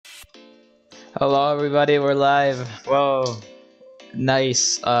Hello everybody, we're live. Whoa,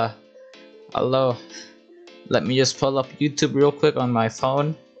 nice. Hello. Let me just pull up YouTube real quick on my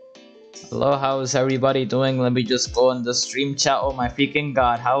phone. Hello, how is everybody doing? Let me just go in the stream chat. Oh my freaking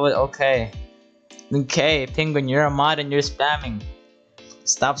god, how it okay. Okay, Penguin, you're a mod and you're spamming.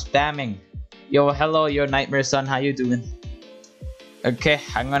 Stop spamming. Yo, hello, your nightmare son, how you doing? Okay,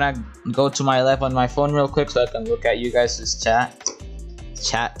 I'm gonna go to my live on my phone real quick so I can look at you guys'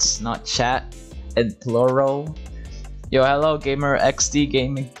 chats, not chat, in plural. Yo, hello, Gamer XD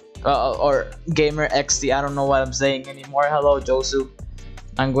Gaming, or Gamer XD. I don't know what I'm saying anymore. Hello, Josu.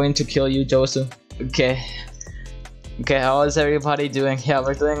 I'm going to kill you, Josu. Okay. Okay, how is everybody doing? Yeah,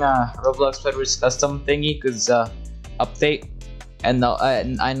 we're doing a Roblox Bedwars custom thingy, cause update. And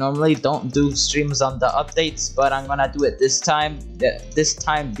I normally don't do streams on the updates, but I'm gonna do it this time. This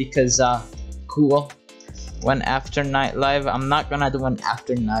time because cool. One after night live. I'm not gonna do an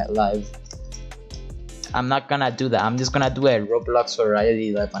after night live. I'm not gonna do that. I'm just gonna do a Roblox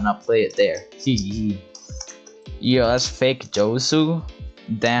variety live and I'll play it there. Yo, that's fake Josu.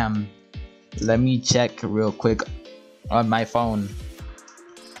 Damn. Let me check real quick on my phone.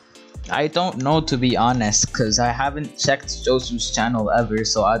 I don't know, to be honest, cause I haven't checked Josu's channel ever,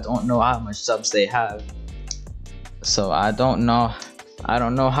 so I don't know how much subs they have. So I don't know. I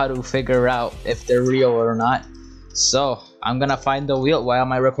don't know how to figure out if they're real or not. So I'm gonna find the wheel. Why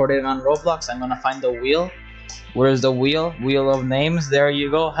am I recording on Roblox? I'm gonna find the wheel. Where's the wheel? Wheel of names. There you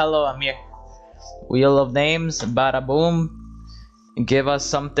go. Hello, I'm here. Wheel of names. Bada boom. Give us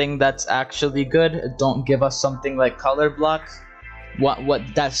something that's actually good. Don't give us something like color block. What?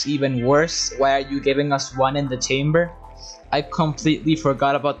 That's even worse. Why are you giving us one in the chamber? I completely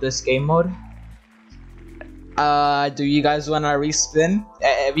forgot about this game mode. Do you guys wanna respin?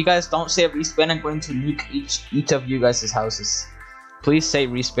 If you guys don't say respin, I'm going to nuke each of you guys' houses. Please say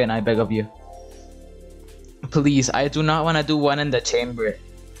respin, I beg of you. Please, I do not wanna do one in the chamber.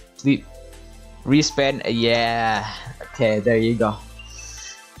 Please, respin, yeah. Okay, there you go.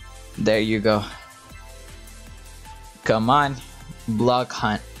 There you go. Come on, block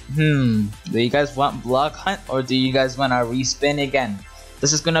hunt. Do you guys want block hunt or do you guys wanna respin again?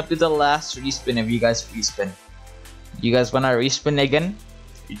 This is gonna be the last respin if you guys respin. You guys wanna respin again?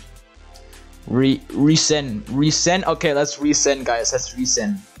 Resend. Okay, let's resend, guys. Let's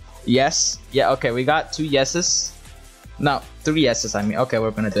resend. Yes. Yeah. Okay, we got 2 yeses. No, 3 yeses. I mean, okay,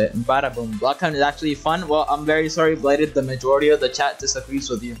 we're gonna do it. Bada boom. Block hunt is actually fun. Well, I'm very sorry, Blighted. The majority of the chat disagrees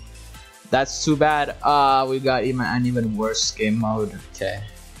with you. That's too bad. We got an even worse game mode. Okay.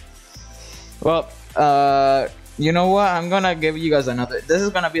 Well, you know what? I'm gonna give you guys another. This is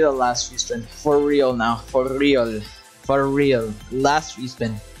gonna be the last respin. For real now. For real. For real. Last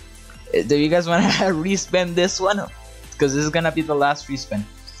respin. Do you guys wanna respin this one? Because this is gonna be the last respin.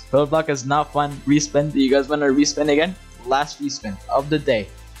 Roblox is not fun. Respin. Do you guys wanna respin again? Last respin of the day.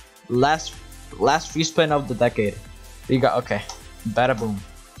 Last respin of the decade. You got okay. Bada boom.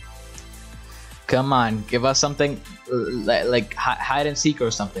 Come on, give us something like hide and seek or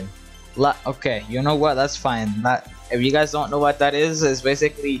something. Okay, you know what? That's fine. If you guys don't know what that is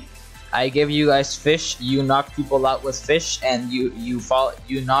basically I give you guys fish, you knock people out with fish, and you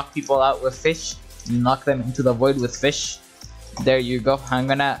knock people out with fish. You knock them into the void with fish. There you go. I'm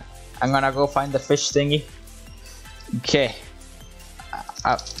gonna go find the fish thingy. Okay.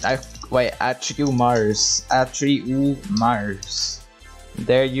 Wait, Attribute Mars.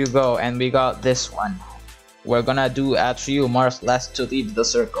 There you go, and we got this one. We're gonna do Attribute Mars last to leave the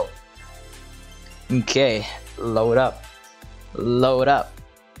circle. Okay, load up. Load up.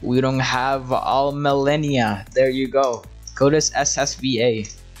 We don't have all millennia. There you go. Go to SSVA.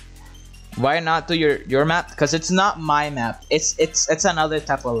 Why not do your map? Because it's not my map. It's another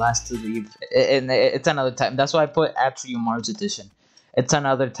type of last to leave. It's another type. That's why I put Attribute Mars edition. It's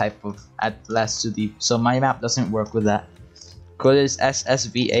another type of last to leave. So my map doesn't work with that. Go to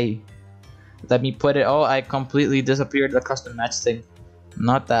SSVA. Let me put it. Oh, I completely disappeared the custom match thing.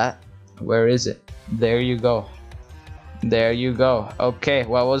 Not that. Where is it? There you go. There you go. Okay,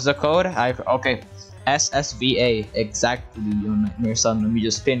 what was the code? Okay, SSVA. Exactly, your son. Let me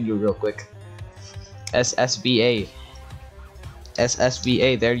just pin you real quick. SSVA.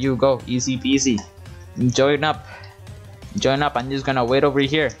 SSVA. There you go. Easy peasy. Join up. Join up. I'm just gonna wait over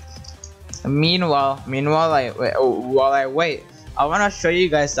here. Meanwhile, while I wait, I wanna show you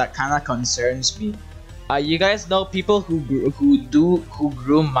guys that kind of concerns me. You guys know people who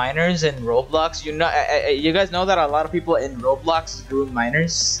groom minors in Roblox. You know, you guys know that a lot of people in Roblox groom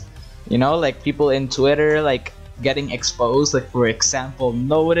minors. You know, like people in Twitter, like getting exposed. Like for example,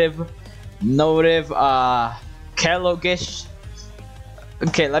 Notive, Kellogish,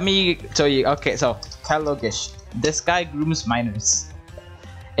 Okay, let me tell you. Okay, so Logish, this guy grooms minors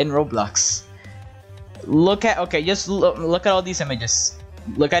in Roblox. Look at just look at all these images.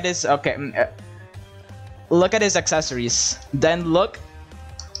 Look at his look at his accessories. Then look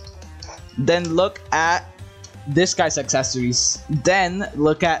at this guy's accessories. Then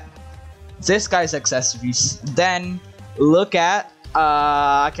look at this guy's accessories. Then look at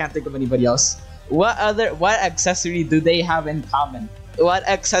I can't think of anybody else. What accessory do they have in common? What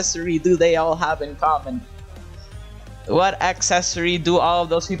accessory do they all have in common? What accessory do all of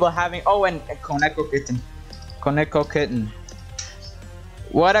those people having? Oh, and Koneko Kitten. Koneko Kitten.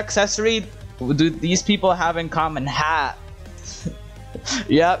 What accessory do these people have in common? Hat.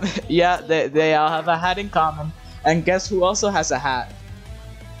 Yep, yeah, they all have a hat in common. And guess who also has a hat?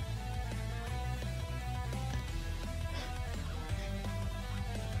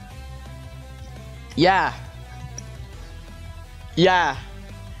 Yeah. Yeah.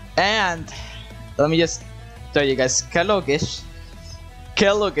 And let me just tell you guys, Kelogish.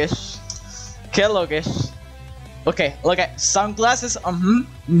 Okay, look at sunglasses.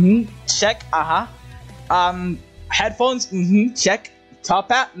 Check. Headphones. Check.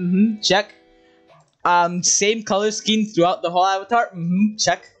 Top hat. Check. Same color scheme throughout the whole avatar.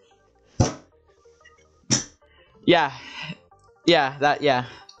 Check. Yeah.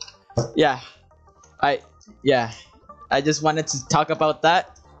 I just wanted to talk about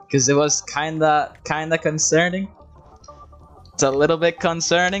that because it was kinda concerning. It's a little bit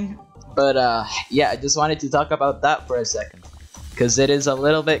concerning, but yeah, I just wanted to talk about that for a second because it is a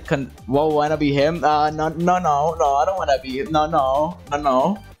little bit whoa, wanna be him? No, I don't wanna be him. No.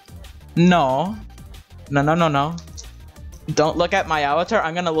 Don't look at my avatar.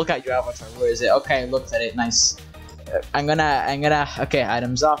 I'm gonna look at your avatar. Where is it? Okay, looked at it. Nice. I'm gonna. Okay,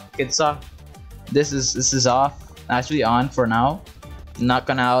 items off. Kids off. This is off. Actually on for now. Not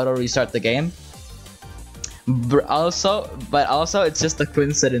gonna auto restart the game. But also it's just a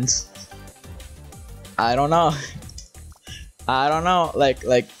coincidence. I don't know. Like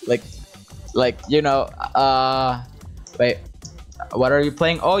you know. Wait. What are you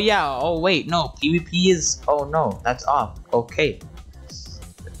playing? Oh yeah. Oh wait. No. PvP is. Oh no. That's off. Okay.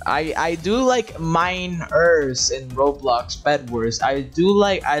 I do like miners in Roblox Bedwars. I do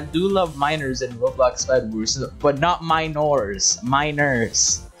love miners in Roblox Bedwars, but not minors.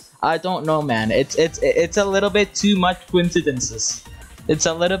 Miners. I don't know, man. It's a little bit too much coincidences. It's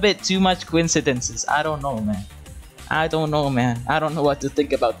a little bit too much coincidences. I don't know, man. I don't know what to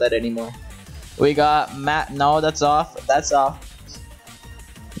think about that anymore. We got Matt. No, that's off. That's off.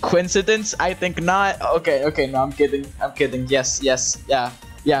 Coincidence? I think not. Okay. No, I'm kidding. Yes.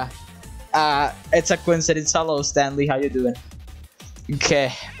 Yeah. It's a coincidence. Hello, Stanley. How you doing?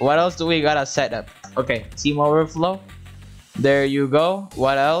 Okay. What else do we gotta set up? Okay. Team overflow. There you go.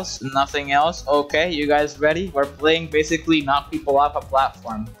 What else? Nothing else. Okay. You guys ready? We're playing basically knock people off a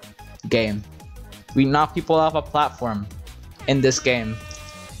platform game. We knock people off a platform in this game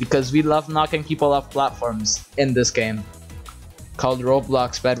because we love knocking people off platforms in this game called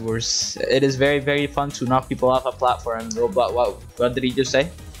Roblox Bedwars. It is very, very fun to knock people off a platform in Roblox. Wow, what did he just say?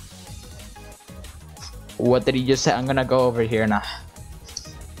 What did he just say? I'm gonna go over here now.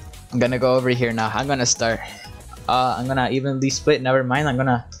 I'm gonna start. I'm gonna evenly split. Never mind. I'm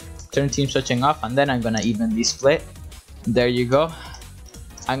gonna turn team switching off and then I'm gonna evenly split. There you go.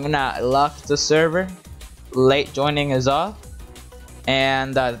 I'm gonna lock the server. Late joining is off.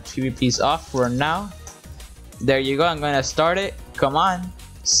 And PvP is off for now. There you go. I'm gonna start it. Come on,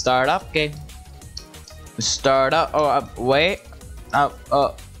 start up game. Start up. Oh, wait.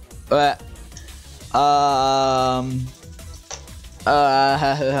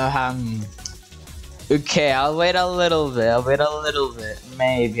 Okay, I'll wait a little bit.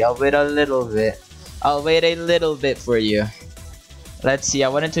 Maybe I'll wait a little bit. I'll wait a little bit for you. Let's see. I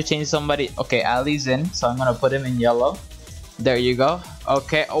wanted to change somebody. Okay, Ali's in, so I'm gonna put him in yellow. There you go.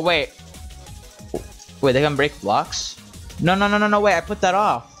 Okay. Oh wait. Wait, they can break blocks? No, wait, I put that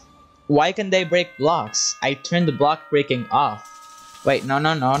off. Why can they break blocks? I turned the block breaking off. Wait,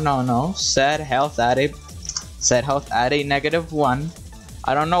 no. Set health at a -1.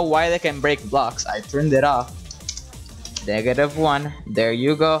 I don't know why they can break blocks. I turned it off. -1. There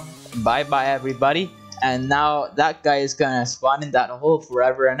you go. Bye everybody. And now that guy is gonna spawn in that hole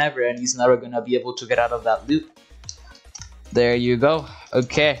forever and ever, and he's never gonna be able to get out of that loop. There you go.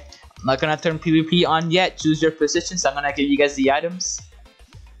 Okay. I'm not gonna turn PvP on yet. Choose your positions. I'm gonna give you guys the items.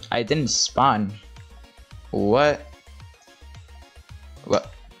 I didn't spawn. What?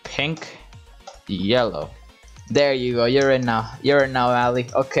 Pink, yellow. There you go. You're in now. Ali.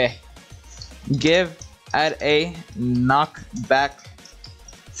 Okay. Give at a knockback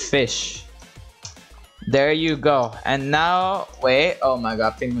fish. There you go. And now, wait. Oh my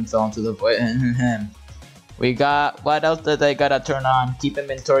god, penguin fell into the void. We got, what else did I gotta turn on? Keep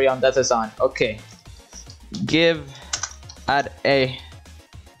inventory on, that is on. Okay. Give at a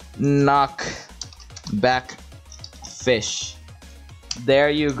knock back fish. There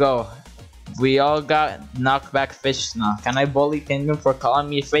you go. We all got knockback fish now. Can I bully Penguin for calling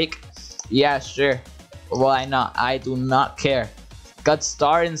me fake? Yeah, sure. Why not? I do not care. Got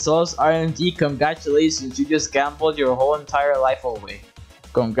star in Souls RNG. Congratulations. You just gambled your whole entire life away.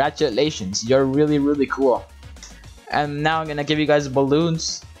 Congratulations. You're really, really cool. And now I'm gonna give you guys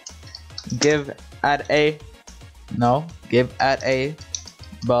balloons. Give at a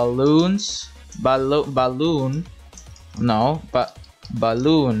balloons. Balloon. No, but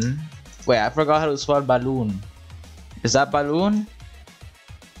balloon. Wait, I forgot how to spell balloon. Is that balloon?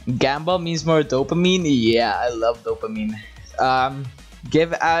 Gamble means more dopamine? Yeah, I love dopamine.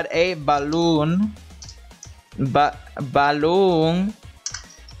 Give out a balloon. Balloon.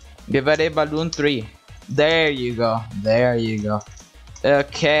 Give it a balloon 3. There you go. There you go.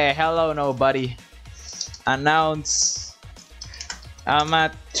 Okay, hello nobody. Announce. I'ma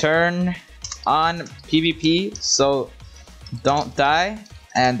turn on PvP, so don't die.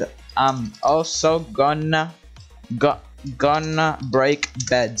 And I'm also gonna break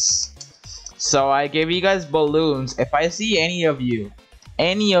beds. So I gave you guys balloons. If I see any of you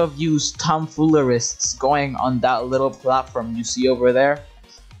tomfoolerists going on that little platform you see over there,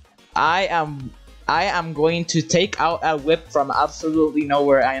 I am going to take out a whip from absolutely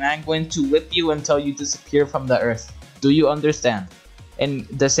nowhere, and I'm going to whip you until you disappear from the earth. Do you understand? And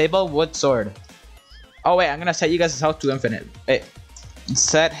disable wood sword. Oh wait, I'm gonna set you guys' health to infinite. Hey,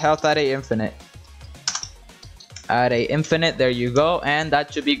 set health at a infinite. At a infinite, there you go, and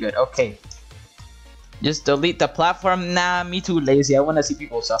that should be good. Okay. Just delete the platform. Nah, me too lazy. I wanna see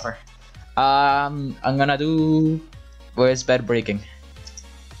people suffer. I'm gonna do. Where's bed breaking?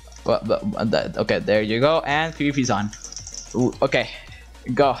 Okay, there you go, and PvP's on. Ooh, okay,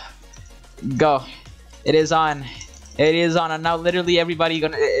 go. It is on. It is on, and now literally everybody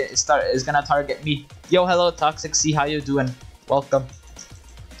is gonna target me. Yo, hello, Toxic C, how you doing? Welcome.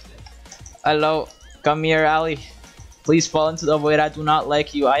 Hello, come here, Ali. Please fall into the void. I do not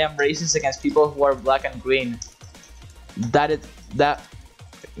like you. I am racist against people who are black and green. Okay,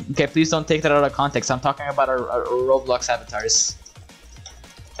 please don't take that out of context. I'm talking about our Roblox avatars.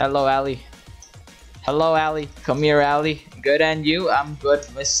 Hello, Ali. Hello, Ali. Come here, Ali. Good, and you? I'm good,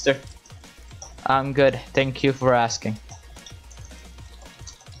 mister. I'm good. Thank you for asking.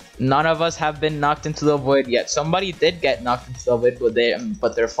 None of us have been knocked into the void yet. Somebody did get knocked into the void,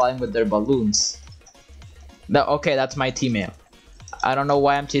 but they're flying with their balloons. Okay, that's my teammate. I don't know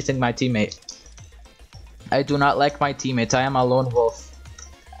why I'm chasing my teammate. I do not like my teammates. I am a lone wolf.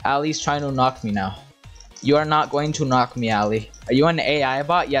 Ali's trying to knock me now. You are not going to knock me, Ali. Are you an AI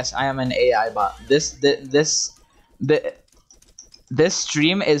bot? Yes, I am an AI bot. This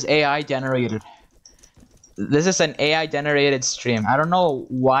stream is AI generated. This is an AI generated stream. I don't know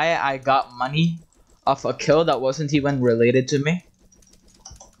why I got money off a kill that wasn't even related to me.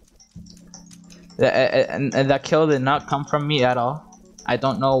 And that kill did not come from me at all. I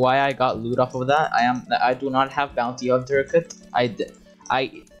don't know why I got loot off of that. I do not have bounty hunter kit. I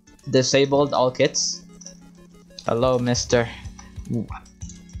disabled all kits. Hello, mister.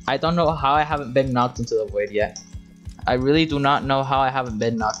 I don't know how I haven't been knocked into the void yet. I really do not know how I haven't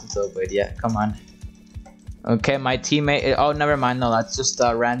been knocked into the void yet. Come on. Okay, my teammate. Oh, never mind. No, that's just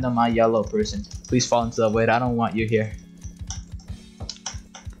a random yellow person. Please fall into the void. I don't want you here.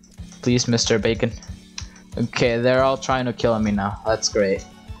 Please, Mr. Bacon. Okay, they're all trying to kill me now. That's great.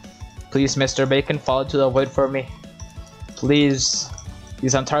 Please, Mr. Bacon, fall into the void for me. Please.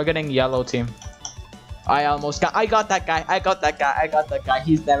 Please, I'm targeting yellow team. I got that guy.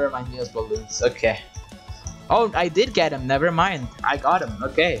 He's never mind. He has balloons. Okay. Oh, I did get him. Never mind. I got him.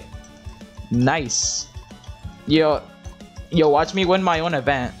 Okay. Nice. Yo, watch me win my own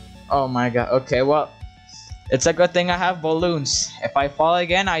event. Oh my god. Okay, well. It's a good thing I have balloons. If I fall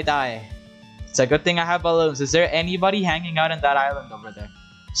again, I die. It's a good thing I have balloons. Is there anybody hanging out in that island over there?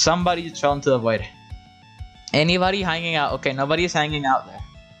 Somebody fell into the void. Anybody hanging out? Okay, nobody's hanging out there.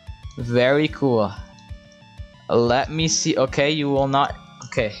 Very cool. Let me see. Okay, you will not.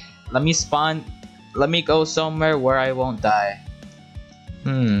 Okay, let me spawn. Let me go somewhere where I won't die.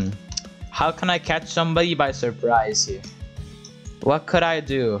 How can I catch somebody by surprise here? What could I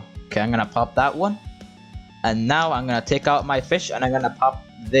do? Okay, I'm gonna pop that one. And now I'm gonna take out my fish and I'm gonna pop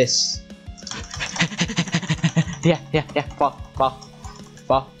this. yeah. Fall.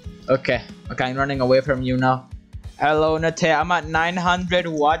 Okay, I'm running away from you now. Hello, Nate. I'm at 900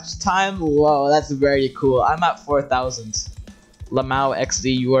 watch time. Whoa, that's very cool. I'm at 4,000. Lamau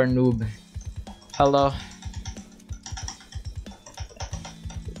XD, you are noob. Hello.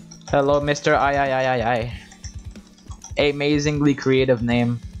 Hello, Mr. I. Amazingly creative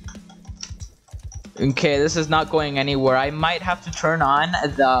name. Okay, this is not going anywhere. I might have to turn on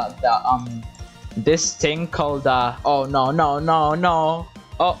this thing called oh no.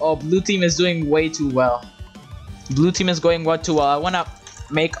 Oh, blue team is doing way too well. Blue team is going way too well. I wanna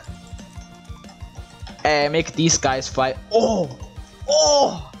make these guys fight. Oh,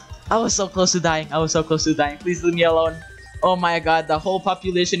 I was so close to dying. Please leave me alone. Oh my god, the whole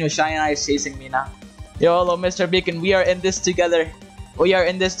population of Cheyenne is chasing me now. Yo, hello, Mr. Bacon. We are in this together. We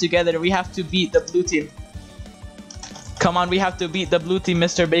have to beat the blue team. Come on, we have to beat the blue team,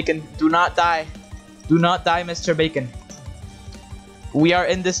 Mr. Bacon. Do not die. Do not die, Mr. Bacon. We are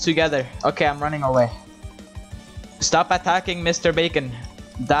in this together. Okay, I'm running away. Stop attacking, Mr. Bacon.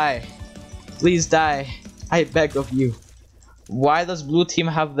 Die. Please die. I beg of you. Why does blue team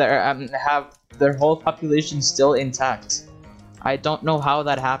have their whole population still intact? I don't know how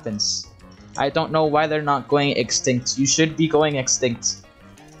that happens. I don't know why they're not going extinct. You should be going extinct.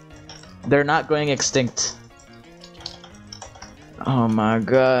 They're not going extinct. Oh my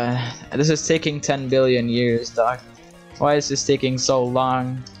god. This is taking 10 billion years, dog. Why is this taking so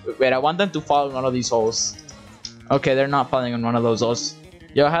long? Wait, I want them to fall in one of these holes. Okay, they're not falling in one of those holes.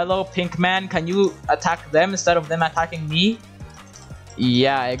 Yo, hello, pink man. Can you attack them instead of them attacking me?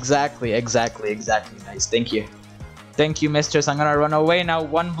 Yeah, exactly. Nice, thank you. Thank you, mistress. I'm gonna run away now.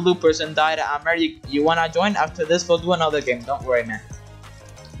 One blue person died. I'm ready. You wanna join? After this, we'll do another game. Don't worry, man.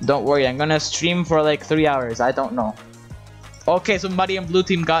 Don't worry. I'm gonna stream for like 3 hours. I don't know. Okay, somebody in blue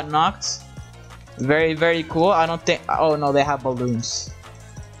team got knocked. Very cool. I don't think... Oh, no, they have balloons.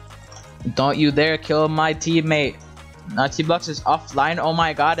 Don't you dare kill my teammate. T-Blocks is offline. Oh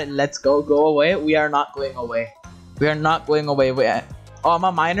my god. Let's go. Go away. We are not going away. We are not going away. Oh, I'm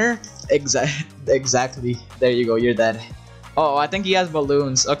a miner? Exactly. There you go. You're dead. Oh, I think he has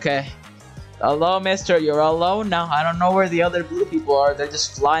balloons. Okay. Hello, mister. You're alone now. I don't know where the other blue people are. They're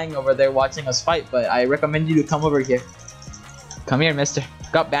just flying over there watching us fight. But I recommend you to come over here. Come here, mister.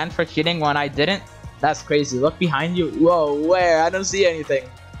 Got banned for cheating when I didn't? That's crazy. Look behind you. Whoa, where? I don't see anything.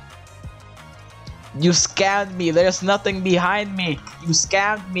 You scammed me. There's nothing behind me. You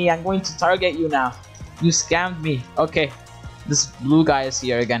scammed me. I'm going to target you now. You scammed me. Okay. This blue guy is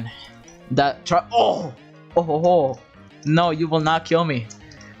here again. Oh! No, you will not kill me.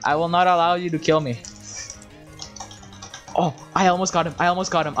 I will not allow you to kill me. Oh, I almost got him.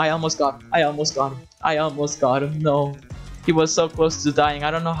 No. He was so close to dying.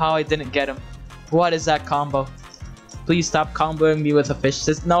 I don't know how I didn't get him. What is that combo? Please stop comboing me with a fish.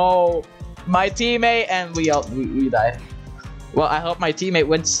 No! My teammate! And we died. Well, I hope my teammate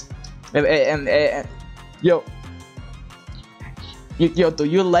wins. Yo, do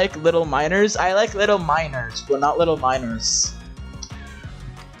you like little miners? I like little miners, but not little miners.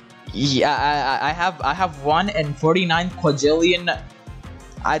 Yeah, I have 1 in 49 quadrillion.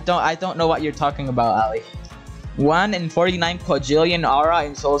 I don't know what you're talking about, Ali. 1 in 49 quadrillion aura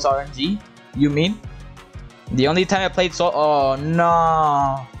in Souls RNG? You mean? The only time I played Soul. Oh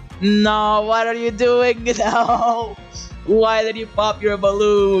no! No! What are you doing? No! Why did you pop your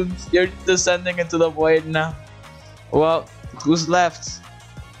balloons? You're descending into the void now. Well, who's left?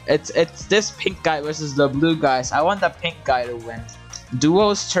 It's this pink guy versus the blue guys. I want the pink guy to win.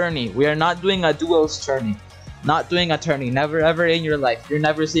 Duos tourney. We are not doing a duos tourney. Not doing a tourney. Never ever in your life. You're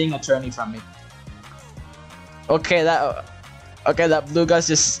never seeing a tourney from me. Okay, that blue guy's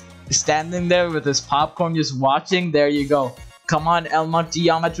just standing there with his popcorn, just watching. There you go. Come on, Elmont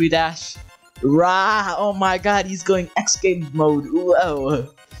Geometry Dash. Rah! Oh my god, he's going X Games mode. Whoa.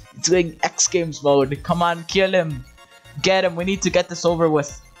 He's going X Games mode. Come on, kill him. Get him. We need to get this over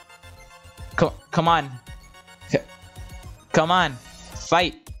with. Come on. Come on.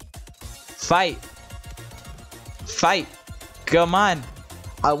 Fight. Fight. Fight. Come on.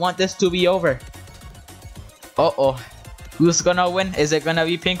 I want this to be over. Uh-oh. Who's gonna win? Is it gonna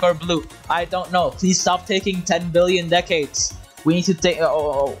be pink or blue? I don't know. Please stop taking 10 billion decades. We need to take...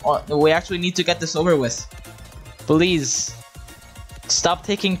 we actually need to get this over with. Please. Stop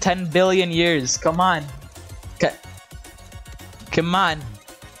taking 10 billion years. Come on. Come on.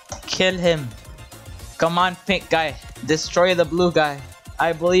 Kill him. Come on, pink guy. Destroy the blue guy.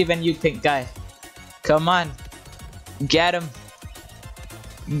 I believe in you, pink guy. Come on. Get him.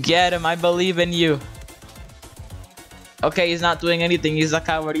 Get him. I believe in you. Okay, he's not doing anything. He's a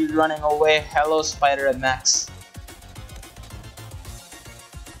coward. He's running away. Hello, Spider and Max.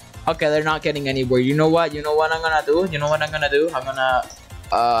 Okay, they're not getting anywhere. You know what? You know what I'm gonna do? You know what I'm gonna do? I'm gonna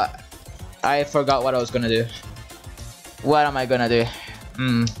I forgot what I was gonna do. What am I gonna do?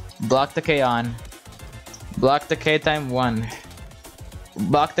 Block the K on. Block the K time 1.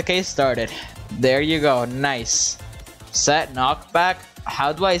 Block the K started. There you go. Nice. Set knockback.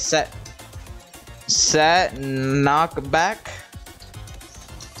 How do I set knockback?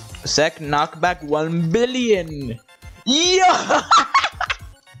 Set knockback 1 billion. Yo!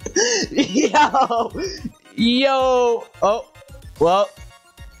 Yo! Yo! Oh, well.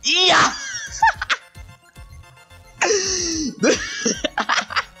 Yeah!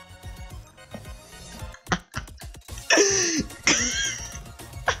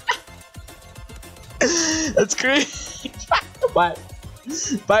 That's great. Bye.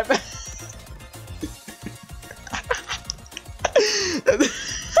 Bye. Bye.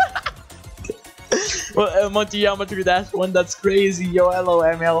 Well, Monty Dash 1, that's crazy. Yo, hello,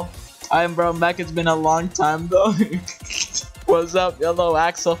 ML. I'm bro, back. It's been a long time though. What's up? Hello,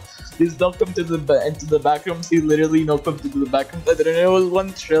 Axel. Please don't come to into the back rooms. He literally no come to the back rooms. I didn't know it was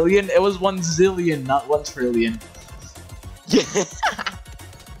 1 trillion. It was 1 zillion, not 1 trillion. Yeah.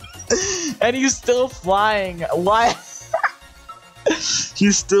 And he's still flying. Why?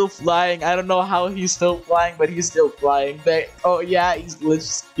 He's still flying. I don't know how he's still flying, but he's still flying. Oh yeah, he's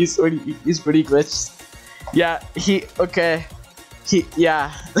glitched. He's pretty glitched. Yeah,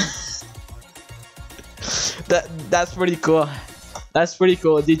 yeah. That's pretty cool. That's pretty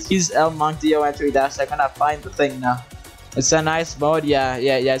cool. Dude, he's El Montio entry dash. I'm gonna find the thing now. It's a nice mode. Yeah.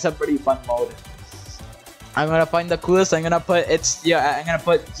 It's a pretty fun mode. I'm gonna find the coolest. I'm gonna put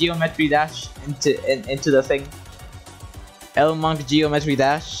geometry dash into the thing. El Monk geometry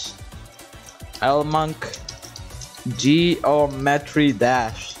dash. El Monk geometry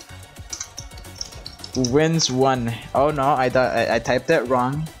dash wins 1. Oh no, I typed it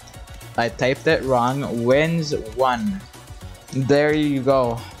wrong. I typed it wrong. Wins 1. There you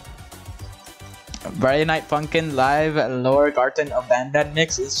go. Friday Night Funkin' live Lower Garden Abandoned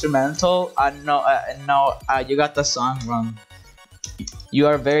mix instrumental. No, you got the song wrong. You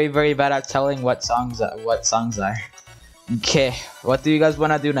are very bad at telling what songs are. Okay, what do you guys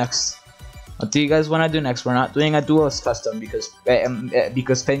wanna do next? We're not doing a duos custom because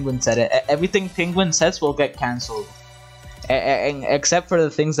Penguin said it. Everything Penguin says will get cancelled, except for the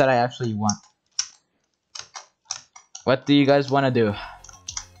things that I actually want. What do you guys wanna do?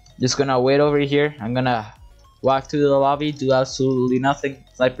 Just gonna wait over here. I'm gonna walk to the lobby, do absolutely nothing.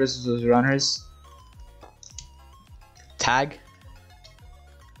 Snipers versus runners. Tag.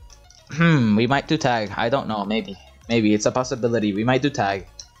 We might do tag. I don't know. Maybe it's a possibility. We might do tag.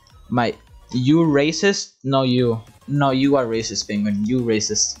 You racist? No, you are racist, Penguin. You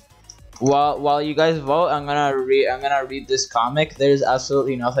racist. While you guys vote, I'm gonna read this comic. There's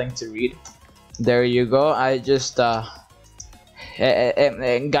absolutely nothing to read. There you go. I just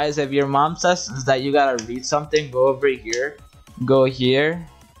guys, if your mom says that you gotta read something, go over here. Go here.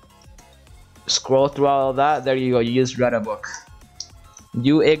 Scroll through all of that. There you go. You just read a book.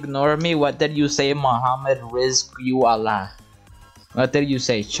 You ignore me. What did you say, Muhammad Rizq you Allah? What did you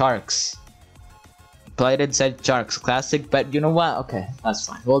say? Sharks. Plighted said sharks. Classic, but you know what? Okay, that's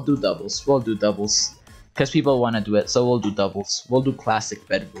fine. We'll do doubles. Because people want to do it, so we'll do doubles. We'll do classic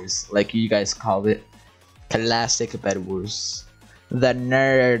Bedwars, like you guys call it. Classic Bedwars. The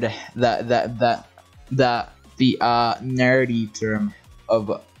nerd, the nerdy term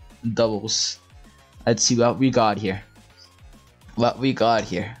of doubles. Let's see what we got here. We got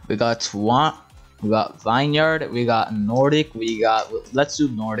Swamp, we got Vineyard, we got Nordic, let's do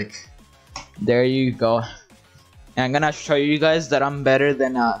Nordic. There you go. And I'm gonna show you guys that I'm better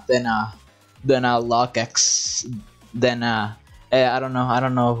than LockX. I don't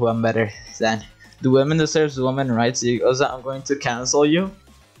know who I'm better than. The women deserves women rights. He goes, I'm going to cancel you.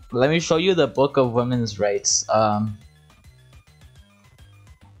 Let me show you the book of women's rights. Let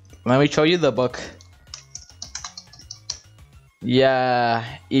me show you the book. Yeah,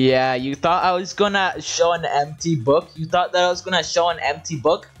 you thought I was gonna show an empty book? You thought that I was gonna show an empty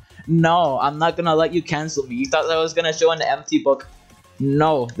book? No, I'm not gonna let you cancel me. You thought that I was gonna show an empty book?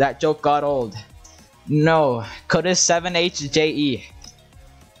 No, that joke got old. No, code is 7HJE.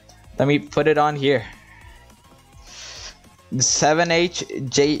 Let me put it on here.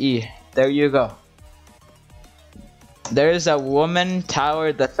 7HJE. There you go. There's a woman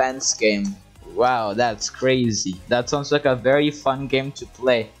tower defense game. Wow, that's crazy. That sounds like a very fun game to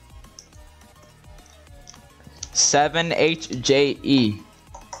play. 7HJE.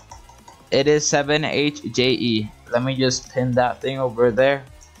 It is 7HJE. Let me just pin that thing over there.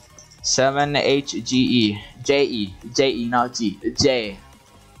 7HGE. JE, not G. J.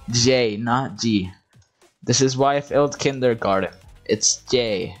 J, not G. This is why I failed kindergarten. It's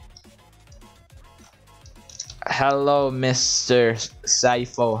J. Hello, Mr.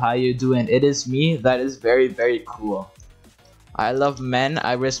 Saifo. How you doing? It is me. That is very, very cool. I love men.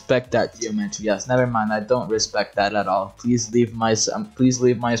 I respect that geometry. Yes, never mind. I don't respect that at all. Please leave my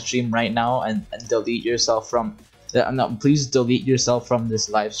stream right now and delete yourself from. No, please delete yourself from this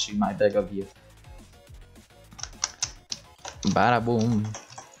live stream. I beg of you. Bada boom.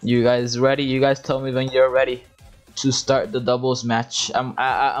 You guys ready? You guys tell me when you're ready to start the doubles match.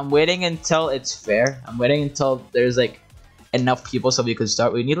 I'm waiting until it's fair. I'm waiting until there's like enough people so we could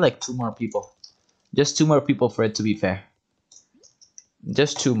start. We need like 2 more people. Just 2 more people for it to be fair.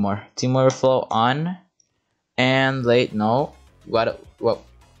 Just 2 more. Team overflow on. And late. No. What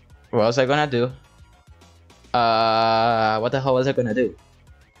was I gonna do? What the hell was I gonna do?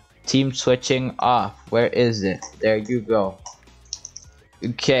 Team switching off. Where is it? There you go.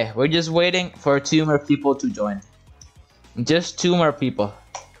 Okay, we're just waiting for 2 more people to join. Just 2 more people.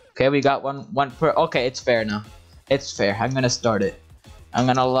 Okay, we got one per. Okay, it's fair now. It's fair. I'm gonna start it. I'm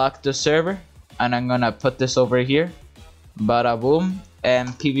gonna lock the server, and I'm gonna put this over here. Bada boom. And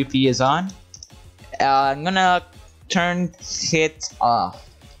PvP is on. I'm gonna turn it off.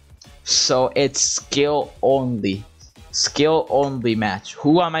 So it's skill only. Skill only match.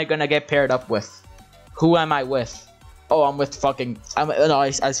 Who am I gonna get paired up with? Who am I with? Oh, I'm with fucking. No, I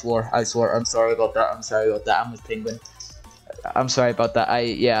swore. I'm sorry about that. I'm with Penguin. I'm sorry about that.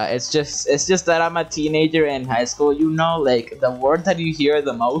 Yeah. It's just that I'm a teenager in high school. You know, like the word that you hear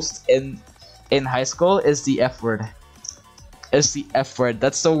the most in high school is the F word. It's the F word.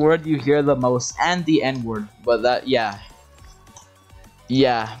 That's the word you hear the most, and the N word. But that, yeah.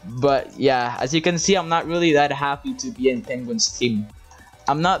 Yeah, but yeah, as you can see, I'm not really that happy to be in Penguin's team.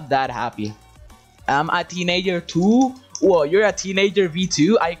 I'm not that happy. I'm a teenager too. Whoa, you're a teenager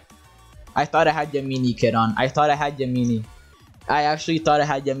V2? I thought I had Yamini kid on. I thought I had Yamini. I actually thought I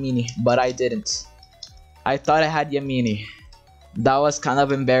had Yamini, but I didn't. I thought I had Yamini. That was kind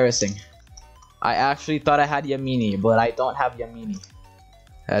of embarrassing. I actually thought I had Yamini, but I don't have Yamini.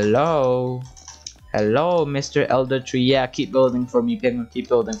 Hello? Hello, Mr. Elder Tree. Yeah, keep building for me, Penguin. Keep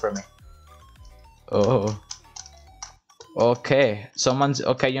building for me. Oh. Okay. Someone's...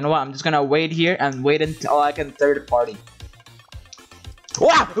 Okay, you know what? I'm just gonna wait here and wait until I can third party.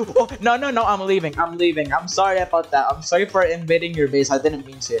 Wow! Oh, no, I'm leaving. I'm sorry about that. I'm sorry for invading your base. I didn't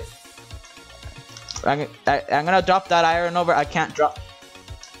mean to. I'm gonna drop that iron over. I can't drop...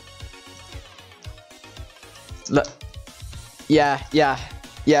 Look. Yeah.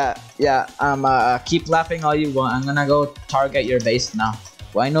 Keep laughing all you want. I'm gonna go target your base now.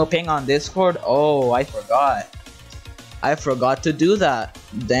 Why no ping on Discord? Oh, I forgot. I forgot to do that.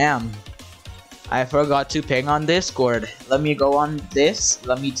 Damn. I forgot to ping on Discord. Let me go on this.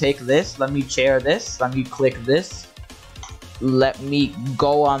 Let me take this. Let me share this. Let me click this. Let me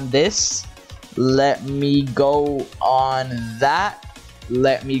go on this. Let me go on that.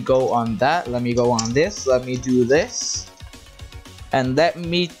 Let me go on that. Let me go on this. Let me do this. And let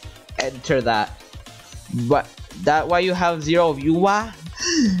me enter that. But that why you have 0 viewer?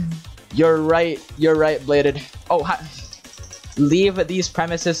 You're right, Bladed. Oh, leave these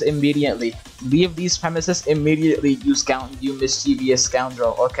premises immediately. Leave these premises immediately, you mischievous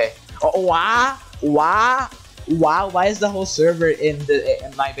scoundrel. Okay. Oh, wow. Why is the whole server in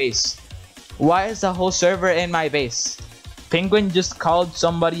my base? Why is the whole server in my base? Penguin just called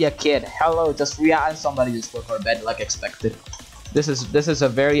somebody a kid. Hello, just react and somebody just put for bed like expected. This is a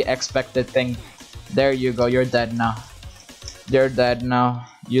very expected thing. There you go. You're dead now. You're dead now.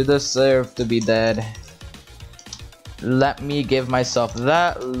 You deserve to be dead. Let me give myself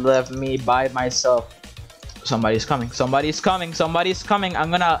that. Let me buy myself. Somebody's coming. Somebody's coming. Somebody's coming.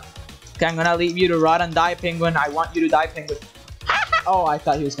 I'm gonna leave you to rot and die, Penguin. I want you to die, Penguin. Oh, I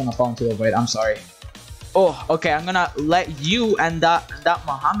thought he was gonna fall into the void. I'm sorry. Oh, okay. I'm gonna let you and that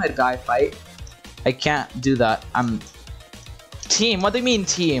Muhammad guy fight. I can't do that. Team? What do you mean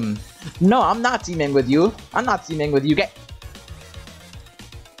team? No, I'm not teaming with you. I'm not teaming with you. Get.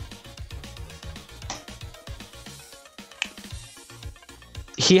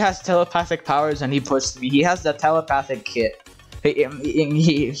 He has telepathic powers and he pushed me. He has the telepathic kit. He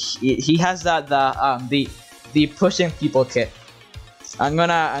has the pushing people kit. I'm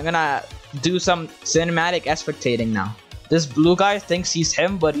gonna do some cinematic spectating now. This blue guy thinks he's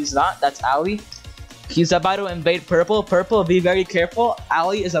him, but he's not. That's Ali. He's about to invade purple. Purple, be very careful.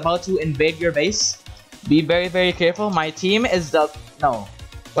 Ali is about to invade your base. Be very, very careful. My team is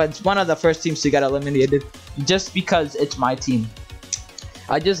but it's one of the first teams to get eliminated just because it's my team.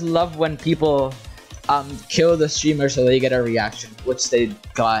 I just love when people kill the streamer so they get a reaction, which they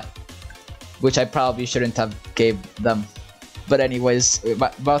got, which I probably shouldn't have gave them. But anyways,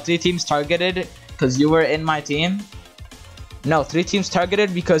 about 3 teams targeted because you were in my team. No, 3 teams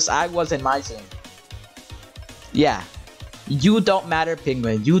targeted because I was in my team. Yeah, you don't matter,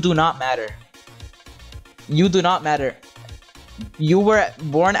 Penguin. You do not matter. You do not matter. You were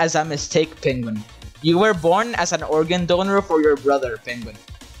born as a mistake, Penguin. You were born as an organ donor for your brother, Penguin.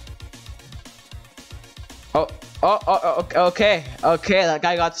 Okay. That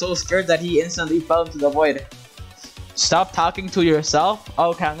guy got so scared that he instantly fell into the void. Stop talking to yourself.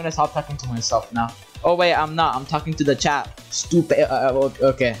 Okay, I'm gonna stop talking to myself now. Oh wait, I'm not. I'm talking to the chat. Stupid.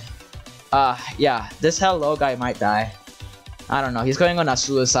 Okay. Yeah. This hello guy might die. I don't know. He's going on a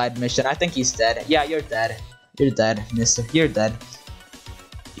suicide mission. I think he's dead. Yeah, you're dead. You're dead, mister. You're dead.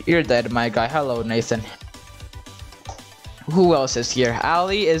 You're dead, my guy. Hello, Nathan. Who else is here?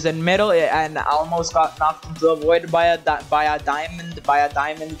 Ali is in middle and almost got knocked into the void by a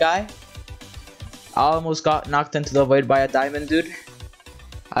diamond guy. Almost got knocked into the void by a diamond dude.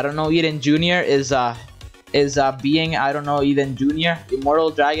 I don't know. Eden Jr. is being, I don't know, Eden Jr.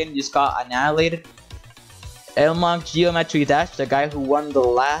 Immortal Dragon just got annihilated. Elmonk Geometry Dash, the guy who won the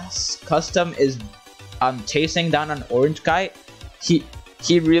last custom, is chasing down an orange guy. He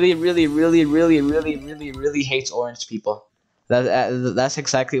really hates orange people. That's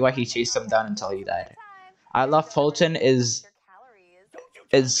exactly why he chased him down until he died. I love Fulton is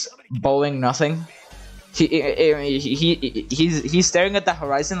bowing nothing. He's staring at the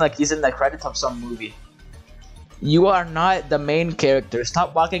horizon like he's in the credits of some movie. You are not the main character.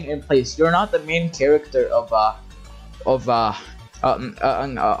 Stop walking in place. You're not the main character of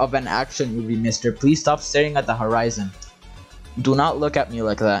an action movie, mister. Please stop staring at the horizon. Do not look at me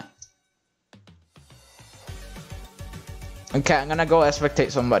like that. Okay, I'm gonna go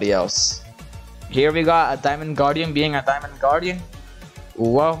spectate somebody else. Here we got a Diamond Guardian being a Diamond Guardian.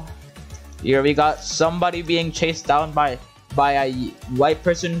 Whoa. Here we got somebody being chased down by a white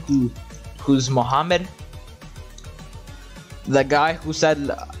person who's Mohammed. The guy who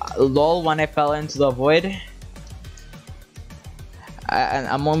said lol when I fell into the void. And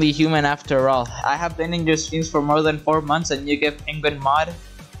I'm only human after all. I have been in your streams for more than 4 months and you give Penguin mod.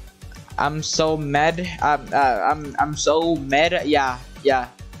 I'm so med. I'm so med. Yeah.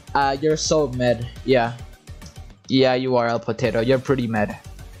 You're so med. Yeah, you are, El Potato. You're pretty med.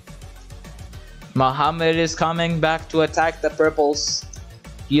 Muhammad is coming back to attack the purples.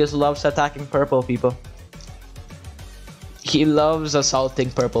 He just loves attacking purple people. He loves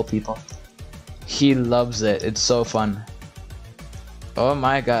assaulting purple people. He loves it. It's so fun. Oh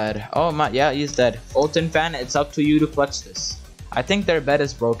my god. Oh my, yeah, he's dead. Fulton fan, it's up to you to clutch this. I think their bed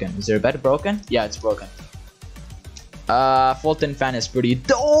is broken. Is their bed broken? Yeah, it's broken. Fulton fan is pretty.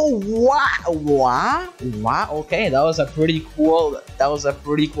 Oh, wow. Okay, that was a pretty cool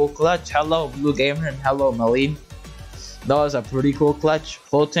clutch. Hello, Blue Gamer, and hello, Maline. That was a pretty cool clutch.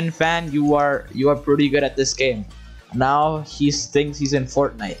 Fulton fan, you are pretty good at this game. Now he thinks he's in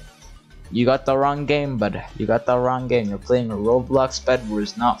Fortnite. You got the wrong game, bud. You got the wrong game. You're playing Roblox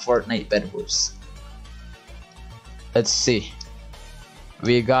Bedwars, not Fortnite Bedwars. Let's see.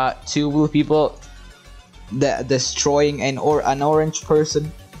 We got 2 blue people destroying an orange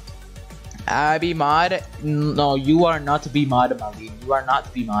person. Be mod? No, you are not to be mod, Maline. You are not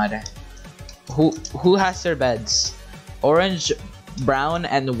to be mod. Who has their beds? Orange, brown,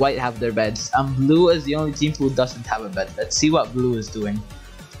 and white have their beds. Blue is the only team who doesn't have a bed. Let's see what blue is doing.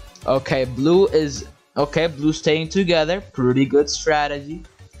 Okay, Blue's staying together. Pretty good strategy.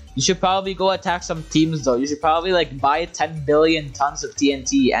 You should probably go attack some teams though. You should probably like buy 10 billion tons of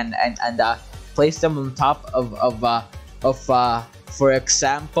TNT and place them on top of for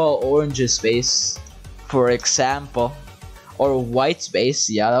example orange space, for example, or white space.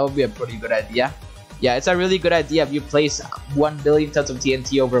 Yeah, that would be a pretty good idea. Yeah, it's a really good idea if you place 1 billion tons of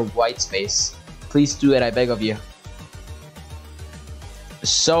TNT over white space. Please do it, I beg of you.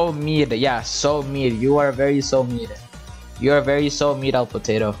 So mead, yeah, so mead. You are very so mead. You are very so mead, El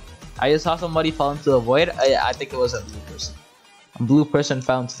Potato. I just saw somebody fall into the void. I think it was a blue person. A blue person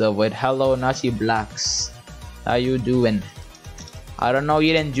fell into the void. Hello, Naughty Blacks. How you doing? I don't know.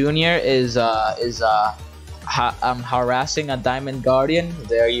 Eden Jr. is harassing a Diamond Guardian.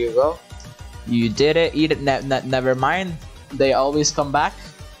 There you go. You did it. Eden. Never mind. They always come back.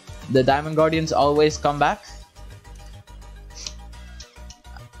 The Diamond Guardians always come back.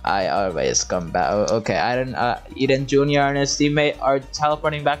 I always come back. Okay, Eden Jr. and his teammate are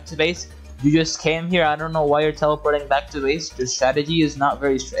teleporting back to base. You just came here. I don't know why you're teleporting back to base. Your strategy is not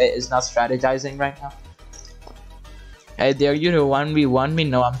strategizing right now. I dare you to 1v1 me.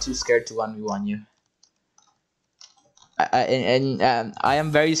 No, I'm too scared to 1v1 you. I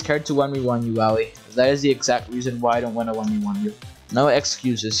am very scared to 1v1 you, Ali. That is the exact reason why I don't want to 1v1 you. No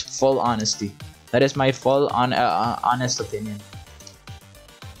excuses, full honesty. That is my full honest opinion.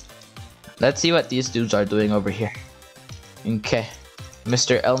 Let's see what these dudes are doing over here. Okay,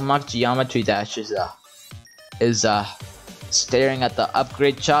 Mr. Elmok Geometry Dash is staring at the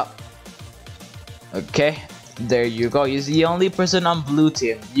upgrade shop. Okay, there you go. He's the only person on blue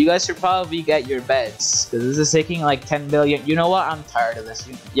team. You guys should probably get your beds, because this is taking like 10 million. You know what? I'm tired of this.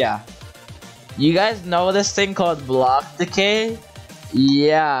 Yeah. You guys know this thing called block decay?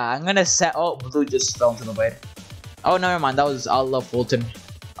 Yeah, I'm gonna set. Oh, blue just fell into the void. Oh, never mind. That was Allah Fulton.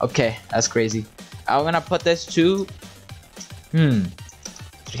 Okay, that's crazy. I'm gonna put this to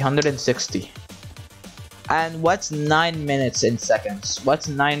 360. And what's 9 minutes in seconds? What's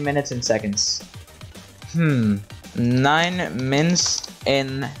 9 minutes in seconds? 9 minutes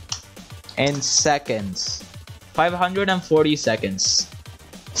in seconds. 540 seconds.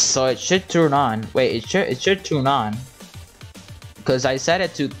 So it should turn on. Wait, it should turn on. Because I set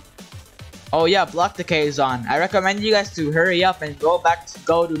it to. Oh yeah, block decay is on. I recommend you guys to hurry up and go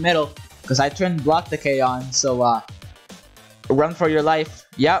to middle. Because I turned block decay on. So run for your life.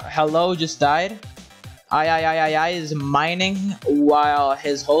 Yeah, hello just died. I is mining while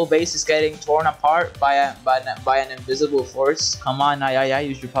his whole base is getting torn apart by an invisible force. Come on,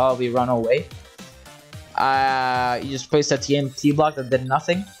 you should probably run away. You just placed a TNT block that did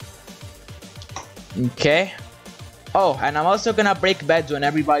nothing. Okay. Oh, and I'm also gonna break beds when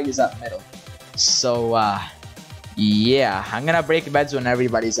everybody's up middle. So yeah, I'm gonna break beds when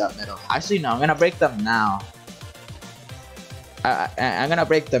everybody's up middle. Actually, no, I'm gonna break them now. I'm gonna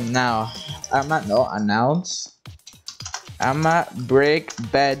break them now. Announce. I'ma break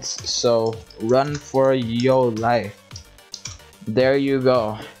beds, so run for your life. There you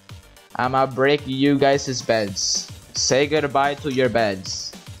go. I'ma break you guys' beds. Say goodbye to your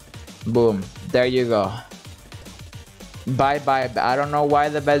beds. Boom. There you go. Bye bye. I don't know why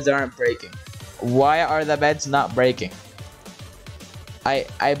the beds aren't breaking. Why are the beds not breaking?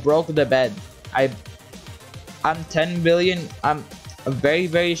 I broke the bed. I'm 10 billion. I'm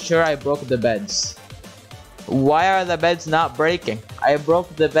very sure I broke the beds. Why are the beds not breaking? I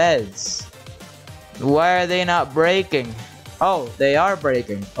broke the beds. Why are they not breaking? Oh, they are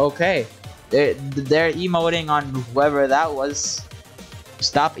breaking. Okay. They're emoting on whoever that was.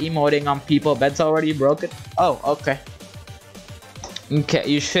 Stop emoting on people. Bed's already broken. Oh, okay. Okay,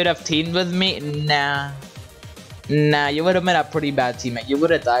 you should have teamed with me. Nah, you would have been a pretty bad teammate. You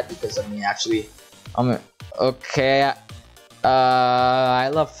would have died because of me, actually. Okay. I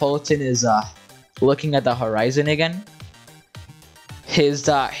love Fulton is looking at the horizon again. His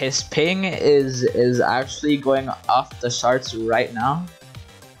ping is actually going off the charts right now.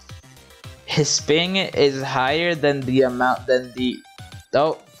 His ping is higher than the amount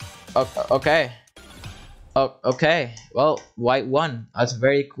okay. Oh, okay. Well, white won. That's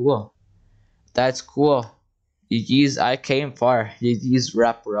very cool. That's cool. GG's, I came far. GG's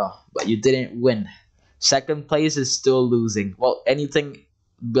rap raw, but you didn't win. Second place is still losing. Well, anything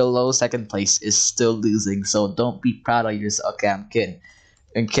below second place is still losing, so don't be proud of yourself. Okay, I'm kidding.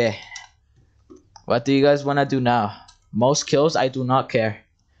 Okay. What do you guys want to do now? Most kills? I do not care.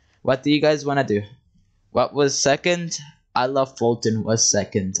 What do you guys want to do? What was second? I love Fulton was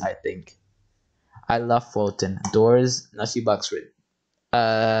second, I think. I love Fulton. Doors, Nutty Box Rid.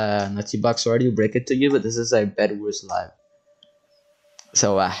 Nutty Box already break it to you, but this is a Bedwars live.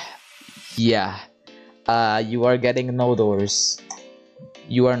 So, yeah. You are getting no doors.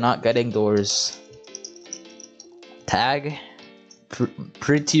 You are not getting doors. Tag.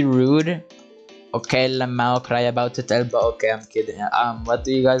 Pretty rude. Okay, Lamau, cry about it, Elba. Okay, I'm kidding. What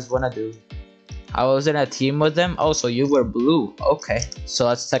do you guys wanna do? I was in a team with them. Oh, so you were blue. Okay, so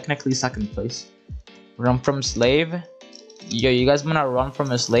that's technically second place. Run from slave. Yo, you guys wanna run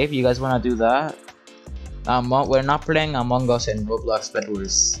from a slave? You guys wanna do that? We're not playing Among Us in Roblox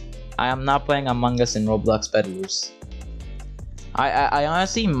Bedwars. I am not playing Among Us in Roblox Bedwars. I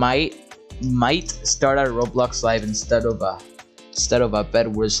honestly might start a Roblox live instead of a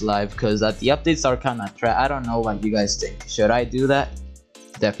Bedwars live, because the updates are kind of I don't know what you guys think. Should I do that?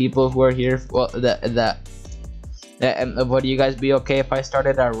 The people who are here, well, would you guys be okay if I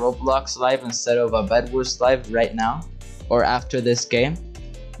started a Roblox live instead of a Bedwars live right now or after this game?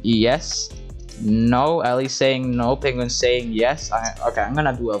 Yes. No. Ellie's saying no. Penguin's saying yes. Okay, I'm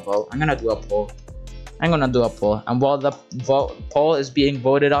gonna do a vote. I'm gonna do a poll. And while the poll is being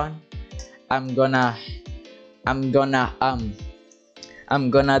voted on, I'm gonna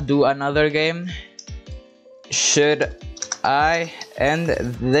do another game. Should I end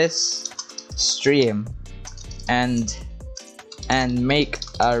this stream and and make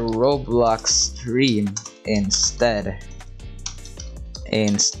a Roblox stream instead.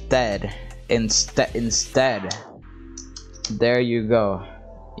 There you go.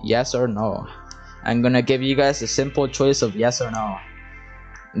 Yes or no? I'm gonna give you guys a simple choice of yes or no.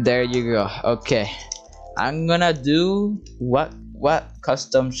 There you go. Okay. I'm gonna do what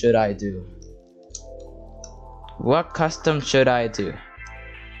custom should I do? What custom should I do?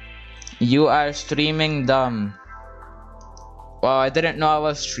 You are streaming dumb. Wow, I didn't know I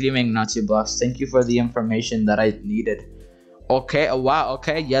was streaming, Nazi Blocks. Thank you for the information that I needed. Okay, wow,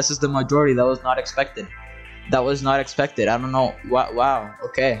 okay, yes is the majority. That was not expected. That was not expected. I don't know. Wow,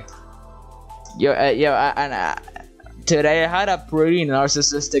 okay. Today I had a pretty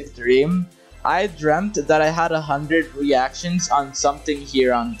narcissistic dream. I dreamt that I had 100 reactions on something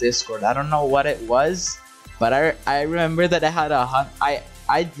here on Discord. I don't know what it was, but I remember that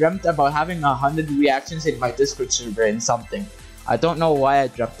I dreamt about having 100 reactions in my Discord server in something. I don't know why I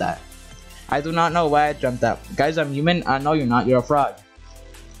dreamt that. I do not know why I dreamt that. Guys, I'm human. I know you're not. You're a frog.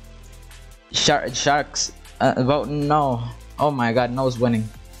 Sharks. Vote no. Oh my god, no's winning.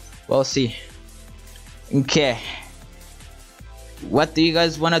 We'll see. Okay. What do you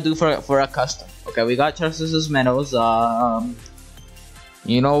guys want to do for a custom? Okay, we got Charles' medals.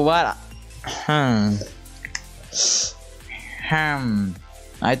 You know what? I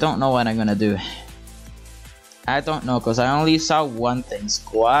don't know what I'm gonna do. I don't know, because I only saw one thing.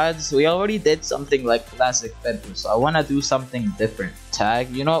 Squads. We already did something like classic Bedwars, so I want to do something different. Tag.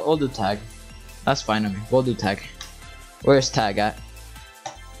 You know what? We'll do tag. That's fine with me. We'll do tag. Where's tag at?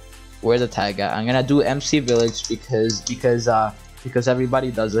 Where's the tag at? I'm gonna do MC Village because everybody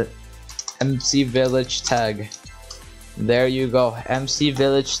does it. MC Village tag. There you go. MC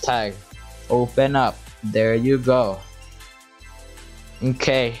Village tag. Open up. There you go.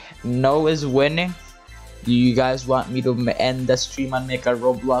 Okay. No is winning. Do you guys want me to end the stream and make a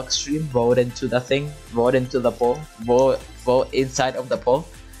Roblox stream? Vote into the thing. Vote into the poll. Vote inside of the poll.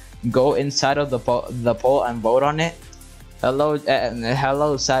 Go inside of the poll and vote on it. Hello,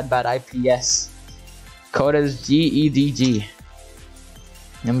 hello, sad bad IPS. Code is GEDG.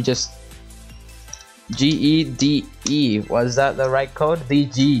 Let me just GEDE. Was that the right code?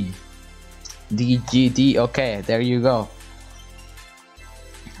 DG. DGD. Okay, there you go.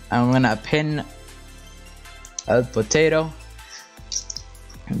 I'm gonna pin a potato.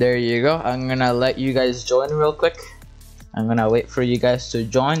 There you go. I'm gonna let you guys join real quick. I'm gonna wait for you guys to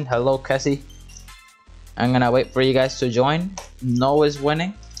join. Hello, Cassie. I'm gonna wait for you guys to join. No is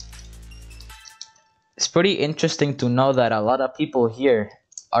winning. It's pretty interesting to know that a lot of people here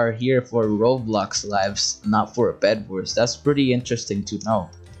are here for Roblox lives, not for Bedwars. That's pretty interesting to know.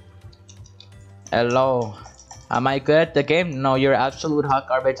 Hello. Am I good at the game? No, you're absolute hot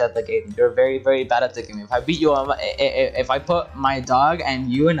garbage at the game. You're very, very bad at the game. If I beat you, if I put my dog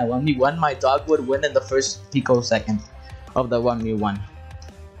and you in a 1v1, my dog would win in the first picosecond of the 1v1.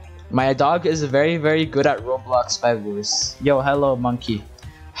 My dog is very, very good at Roblox Bedwars. Yo, hello, monkey.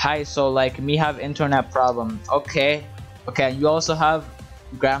 Hi, so like me have internet problem. Okay, okay. You also have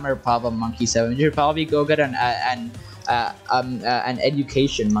grammar problem, monkey 7. You should probably go get an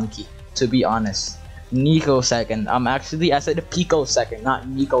education, monkey. To be honest. Nicosecond. I said picosecond, not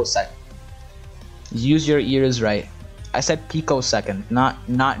nicosecond. Use your ears right. I said picosecond, not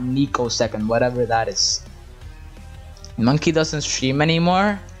nicosecond, whatever that is. Monkey doesn't stream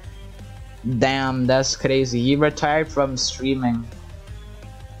anymore. Damn, that's crazy. He retired from streaming.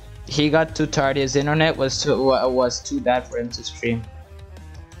 He got too tired. His internet was too bad for him to stream.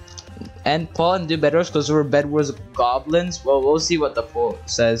 And Paul and do Bedwars because we're Bedwars goblins. Well, we'll see what the poll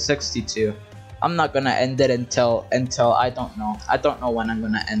says. 62. I'm not gonna end it until I don't know. I don't know when I'm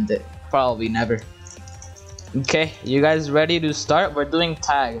gonna end it. Probably never. Okay, you guys ready to start? We're doing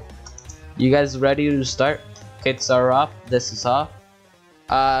tag. You guys ready to start? Kits are up. This is off.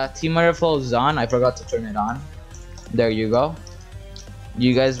 Team Waterfall is on. I forgot to turn it on. There you go.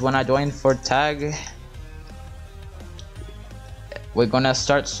 You guys wanna join for tag? We're gonna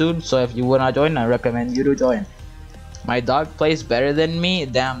start soon, so if you wanna join, I recommend you to join. My dog plays better than me.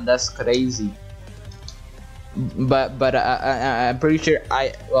 Damn, that's crazy. But I'm pretty sure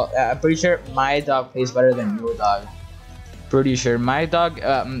I'm pretty sure my dog plays better than your dog. Pretty sure my dog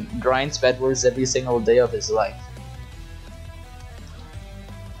grinds Bedwars every single day of his life.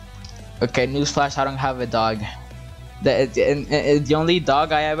 Okay, newsflash: I don't have a dog. The only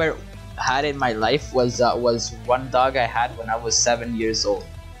dog I ever had in my life was one dog I had when I was 7 years old.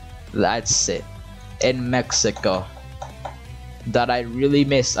 That's it. In Mexico. That I really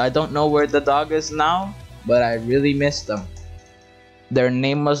miss. I don't know where the dog is now, but I really miss them. Their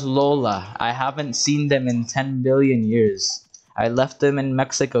name was Lola. I haven't seen them in 10 billion years. I left them in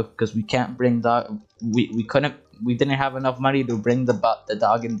Mexico because we can't bring dog. We didn't have enough money to bring the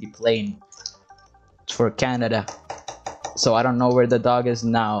dog in the plane for Canada. So I don't know where the dog is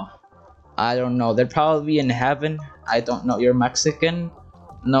now. I don't know. They're probably in heaven. I don't know. You're Mexican?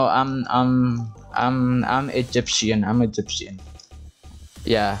 No, I'm Egyptian. I'm Egyptian.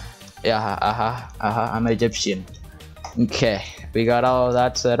 Yeah. Yeah. I'm Egyptian. Okay. We got all of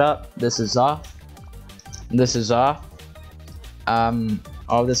that set up. This is off. This is off.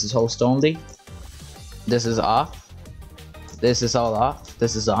 All this is host only. This is off. This is all off.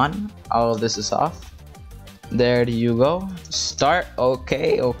 This is on. All of this is off. There you go. Start.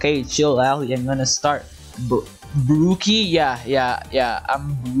 Okay, chill out. I'm gonna start. Brookie? Yeah.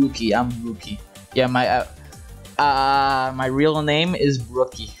 I'm Brookie. Yeah, my real name is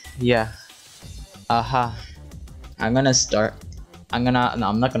Brookie. Yeah. I'm gonna start. No,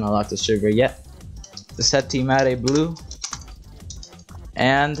 I'm not gonna lock the server yet. Set team at a blue.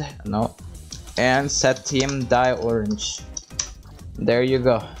 And set team dye orange. There you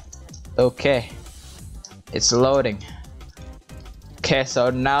go. Okay. It's loading. Okay, so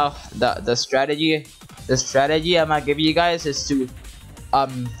now the strategy I'm gonna give you guys is to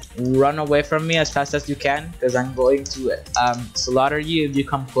run away from me as fast as you can, because I'm going to slaughter you if you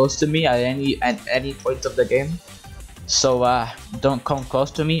come close to me at any point of the game. So don't come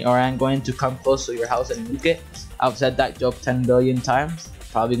close to me, or I'm going to come close to your house and nuke it. I've said that joke 10 billion times.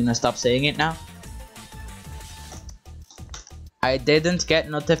 Probably gonna stop saying it now. I didn't get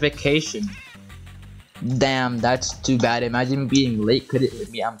notification. Damn, that's too bad. Imagine being late. Could it with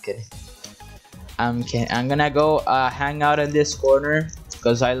me? I'm kidding. I'm gonna go hang out in this corner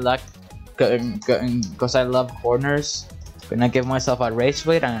because I love corners. Gonna give myself a rage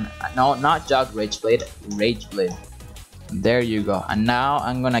blade, and no, not jog rage blade. There you go. And now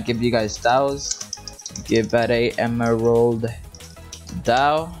I'm gonna give you guys dows. Give it a emerald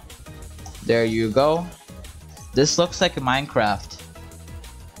dow. There you go. This looks like Minecraft.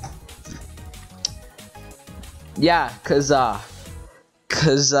 Yeah, cause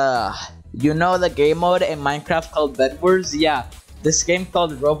you know the game mode in Minecraft called Bedwars? Yeah, this game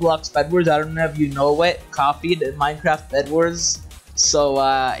called Roblox Bedwars. I don't know if you know it. Copied Minecraft Bedwars. So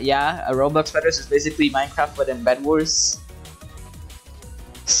yeah, Roblox Bedwars is basically Minecraft but in Bedwars.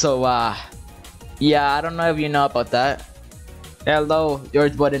 So yeah, I don't know if you know about that. Hello,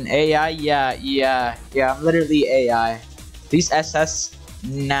 George, but an AI? Yeah, I'm literally AI. These SS,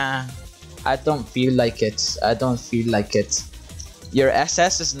 nah, I don't feel like it. Your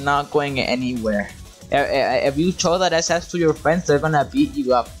SS is not going anywhere. If you show that SS to your friends, they're gonna beat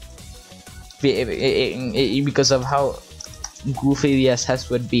you up. Because of how goofy the SS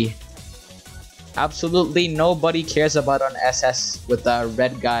would be. Absolutely nobody cares about an SS with a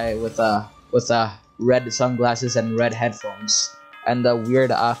red guy with a red sunglasses and red headphones and the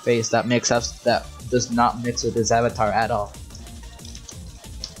weird face that does not mix with his avatar at all.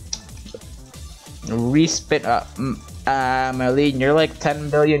 Respin Marlene, you're like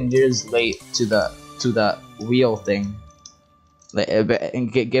 10 billion years late to the wheel thing.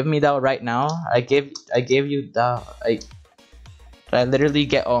 Give me that right now. I gave you the I literally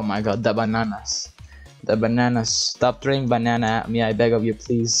get, oh my god, the bananas. Stop throwing banana at me, I beg of you,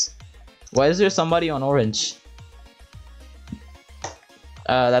 please. Why is there somebody on orange?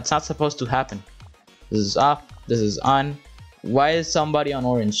 That's not supposed to happen. This is off. This is on. Why is somebody on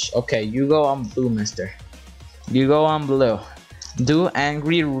orange? Okay, you go on blue, mister. You go on blue. Do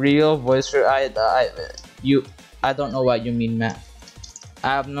angry real voice for I don't know what you mean, Matt.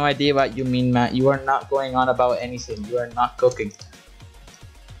 I have no idea what you mean, Matt. You are not going on about anything. You are not cooking.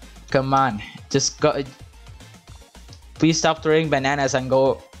 Come on, just go. Please stop throwing bananas and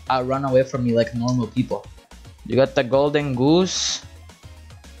go run away from me like normal people. You got the golden goose?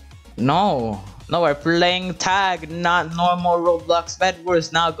 No, we're playing tag, not normal Roblox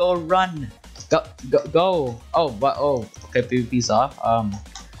Bedwars. Now go run. Go. Oh, okay, PvP's off.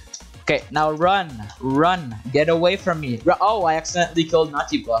 Okay, now run. Get away from me. Oh, I accidentally killed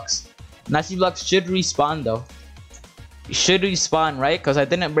Nachi Blocks. Nachi Blocks should respawn though. Should respawn, right? Because I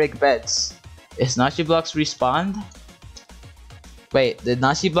didn't break beds. Is Nachi Blocks respawned? Wait, did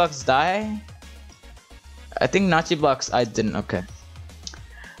Nachi Blocks die? I think Nachi Blocks, I didn't, okay.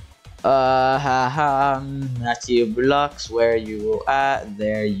 Nachi Blocks, where you at?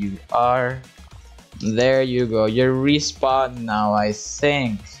 There you are. There you go. You're respawned now, I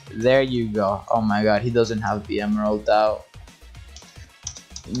think. There you go. Oh my god, he doesn't have the emerald out.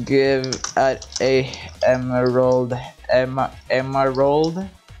 Give at a emerald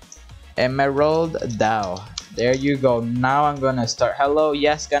Dow. There you go. Now I'm gonna start. Hello,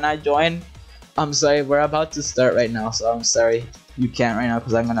 yes, can I join? I'm sorry, we're about to start right now, so I'm sorry. You can't right now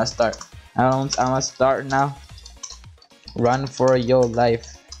because I'm gonna start. I'm gonna start now. Run for your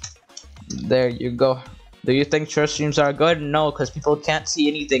life. There you go. Do you think short streams are good? No, because people can't see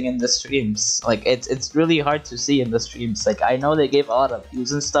anything in the streams. Like it's really hard to see in the streams. Like I know they gave a lot of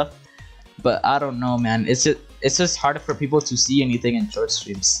views and stuff, but I don't know, man. It's just hard for people to see anything in short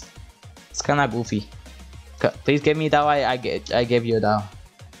streams. It's kind of goofy. Please give me Dao. I gave you a Dao.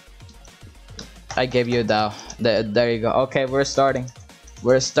 I gave you a Dao. There you go. Okay, we're starting.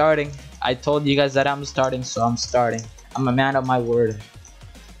 We're starting. I told you guys that I'm starting, so I'm starting. I'm a man of my word.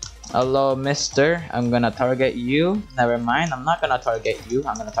 Hello, mister. I'm gonna target you. Never mind. I'm not gonna target you.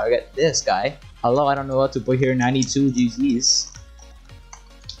 I'm gonna target this guy. Hello, I don't know what to put here. 92 GG's.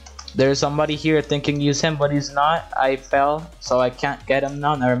 There's somebody here thinking use him, but he's not. I fell, so I can't get him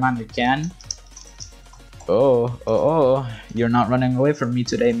now. Never mind, I can. Oh. You're not running away from me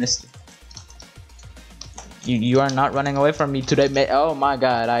today, mister. You are not running away from me today, mate. Oh my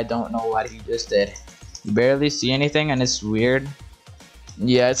god, I don't know what he just did. You barely see anything and it's weird.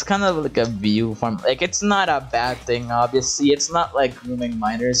 Yeah, it's kind of like a view from, like, it's not a bad thing, obviously. It's not like grooming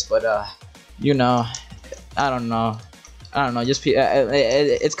minors, but you know, I don't know, just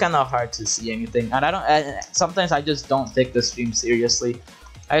it's kind of hard to see anything, and sometimes I just don't take the stream seriously.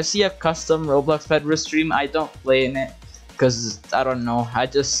 I see a custom Roblox Bedwars stream, I don't play in it because I don't know,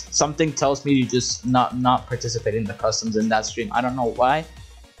 something tells me to just not participate in the customs in that stream. I don't know why.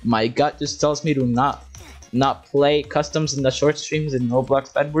 My gut just tells me to not play customs in the short streams in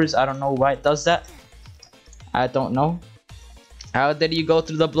Roblox Bedwars. I don't know why it does that. I don't know. How did you go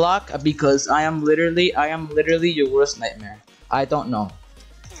through the block? Because I am literally your worst nightmare. I don't know.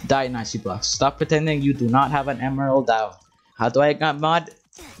 Die nicely, blocks. Stop pretending you do not have an emerald Dao. How do I get mod?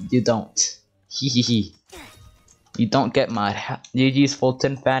 You don't. Hehehe. You don't get mod. GG's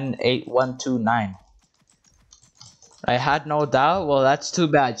Fulton fan 8129. I had no Dao? Well, that's too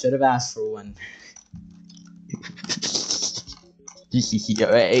bad. Should have asked for one.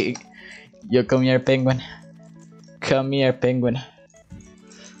 Hey, yo, come here, penguin. Come here, penguin.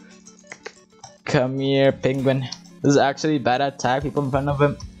 Come here, penguin. This is actually bad attack. People in front of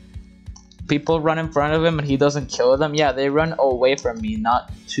him. People run in front of him and he doesn't kill them. Yeah, they run away from me,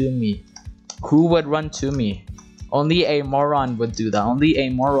 not to me. Who would run to me? Only a moron would do that. Only a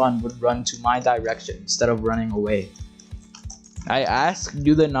moron would run to my direction instead of running away. I ask,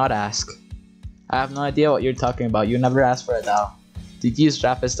 you did not ask. I have no idea what you're talking about. You never asked for a Dao. GG's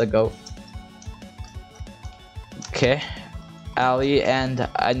Rap is the GOAT. Okay. Ali and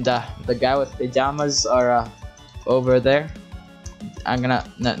the guy with pajamas are over there. I'm gonna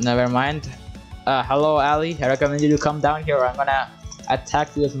never mind. Hello Ali. I recommend you to come down here or I'm gonna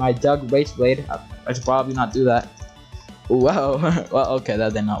attack you with my Doug Race Blade. I should probably not do that. Whoa. Well, okay,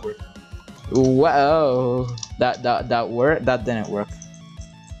 that did not work. Whoa. That worked? That didn't work.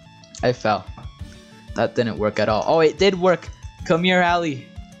 I fell. That didn't work at all. Oh, it did work. Come here, Ali.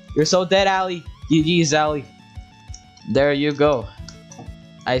 You're so dead, Ali. GG's, Ali. There you go.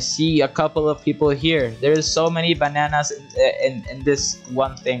 I see a couple of people here. There's so many bananas in this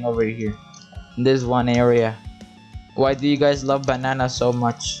one thing over here. In this one area. Why do you guys love bananas so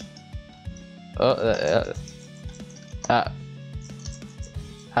much?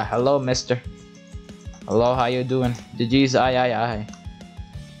 Hello, mister. Hello, how you doing? GG's,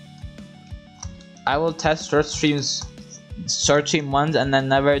 I will test short streams, searching ones, and then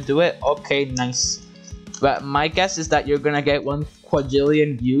never do it. Okay, nice. But my guess is that you're gonna get 1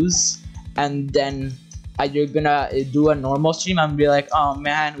 quadrillion views, and then you're gonna do a normal stream and be like, oh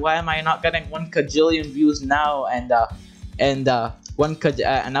man, why am I not getting 1 quadrillion views now? And I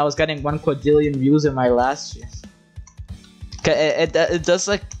was getting 1 quadrillion views in my last stream. It does,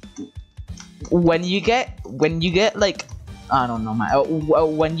 like, when you get like, I don't know,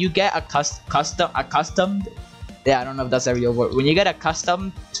 when you get accustomed, yeah, I don't know if that's a real word. When you get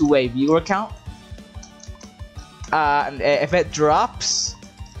accustomed to a viewer count, if it drops,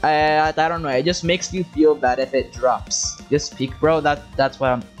 I don't know, it just makes you feel bad if it drops. Just speak, bro. That's what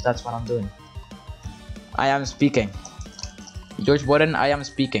I'm doing. I am speaking. George Wooden, I am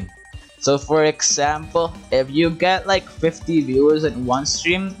speaking. So for example, if you get like 50 viewers in one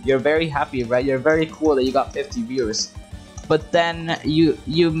stream, you're very happy, right? You're very cool that you got 50 viewers. But then you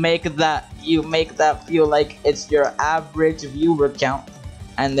make that feel like it's your average viewer count,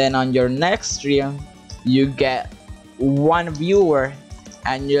 and then on your next stream you get 1 viewer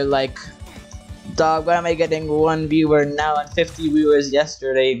and you're like, dog, why am I getting 1 viewer now and 50 viewers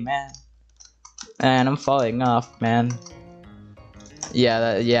yesterday, man? And I'm falling off, man.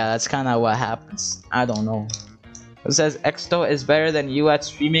 Yeah, that's kind of what happens. I don't know. It says Exto is better than you at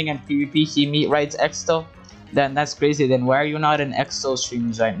streaming and PvP. He meet writes Exto. Then that's crazy. Then why are you not in Exto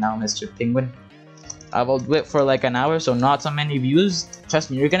streams right now, Mr. Penguin? I will do it for like an hour, so not so many views.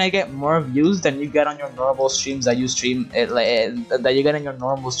 Trust me, you're gonna get more views than you get on your normal streams that you stream it that you get in your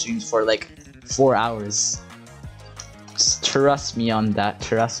normal streams for like 4 hours. Just trust me on that.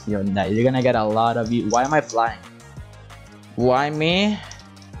 Trust me on that. You're gonna get a lot of views. Why am I flying? Why me?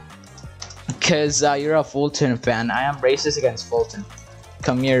 Because you're a Fulton fan. I am racist against Fulton.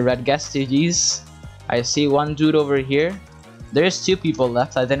 Come here, red guest GG's. I see one dude over here. There's 2 people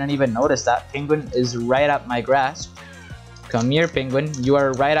left. I didn't even notice that. Penguin is right at my grasp. Come here, Penguin. You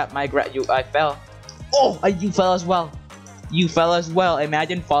are right at my grasp. I fell. Oh, you fell as well. You fell as well.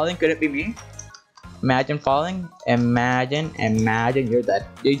 Imagine falling. Could it be me? Imagine falling. Imagine you're dead.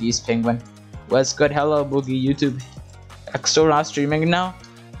 GG's, Penguin. What's good? Hello, Boogie YouTube. Extra not streaming now.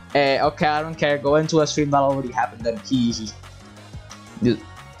 Okay, I don't care. Go into a stream that already happened. Then Dude.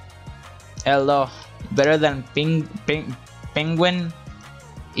 Hello. Better than Penguin.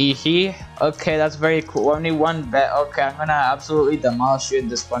 Hehe. Okay, that's very cool. Only one bet. Okay, I'm gonna absolutely demolish you in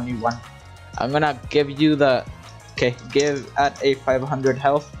this 1v1. I'm gonna give you the. Okay, give at a 500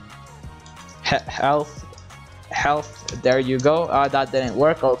 health. Health. There you go. That didn't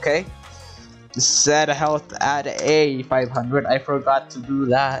work. Okay. Set health at a 500. I forgot to do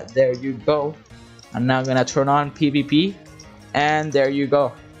that. There you go. I'm now gonna turn on PvP, and there you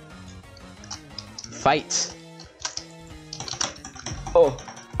go. Fight. Oh,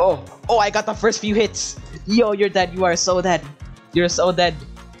 I got the first few hits. Yo, you're dead. You are so dead. You're so dead.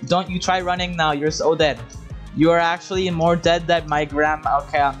 Don't you try running now. You're so dead. You are actually more dead than my grandma.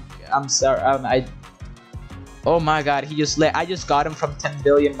 Okay, I'm sorry. Oh my god, I just got him from 10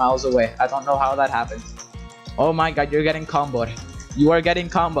 billion miles away. I don't know how that happened. Oh my god, you're getting comboed. You are getting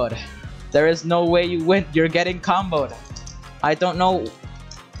comboed. There is no way you win. You're getting comboed. I don't know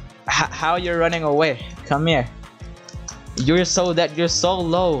how you're running away. Come here. You're so dead. You're so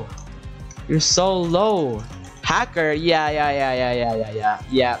low. You're so low. Hacker. Yeah.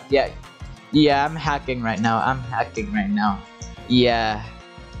 I'm hacking right now. Yeah.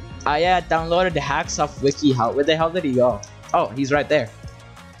 I downloaded the hacks off WikiHow. Where the hell did he go? Oh, he's right there.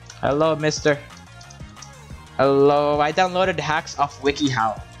 Hello, mister. Hello. I downloaded the hacks off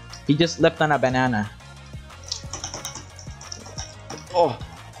WikiHow. He just slipped on a banana. Oh.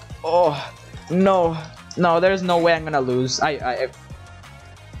 No, there's no way I'm gonna lose.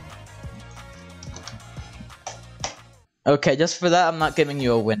 Okay, just for that, I'm not giving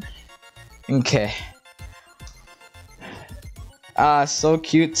you a win. Okay. So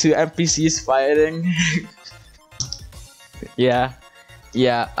cute. 2 NPCs fighting. Yeah.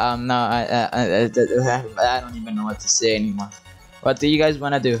 No, I don't even know what to say anymore. What do you guys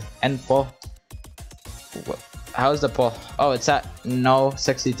wanna do? End poll. How's the poll? Oh, it's at no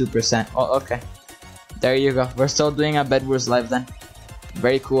 62%. Oh, okay. There you go. We're still doing a Bedwars live then.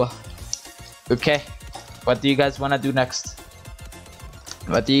 Very cool. Okay. What do you guys wanna do next?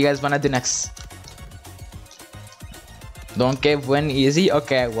 Don't give win easy?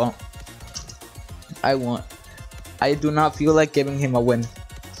 Okay, I won't. I do not feel like giving him a win.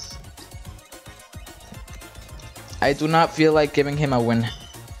 I really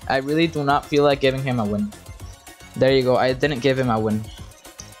do not feel like giving him a win. There you go. I didn't give him a win.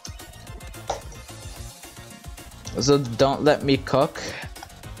 So don't let me cook.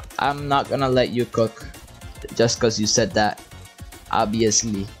 I'm not gonna let you cook. Just cause you said that.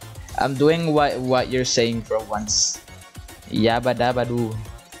 Obviously. I'm doing what you're saying for once. Yabba dabba doo.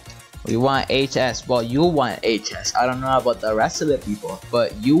 We want HS. Well, you want HS. I don't know about the rest of the people,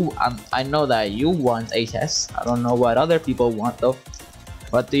 but I know that you want HS. I don't know what other people want though.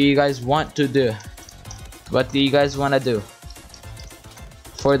 What do you guys want to do? What do you guys want to do?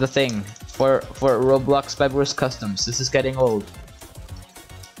 For the thing. For Roblox Bedwars Customs. This is getting old.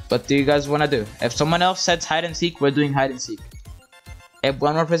 What do you guys want to do? If someone else says hide and seek, we're doing hide and seek. If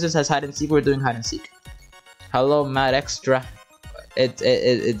one more person says hide and seek, we're doing hide and seek. Hello, Matt Extra.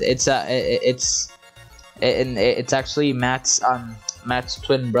 It's actually Matt's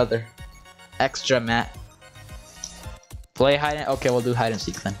twin brother. Extra Matt. Play hide and okay, we'll do hide and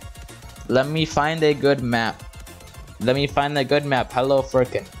seek then. Let me find a good map. Hello,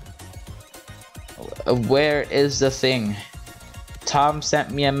 Firkin. Where is the thing? Tom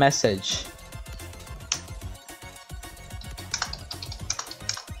sent me a message.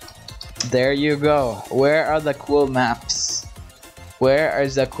 There you go. Where are the cool maps? Where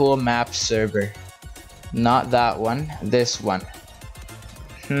is the cool map server? Not that one. This one.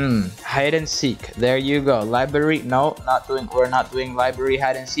 Hide and seek. There you go. Library. No, not doing. We're not doing library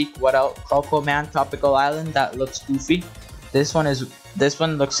hide and seek. What else? Coco Man, Tropical Island. That looks goofy. This one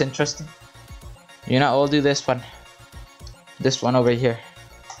looks interesting. You know, we'll do this one. This one over here.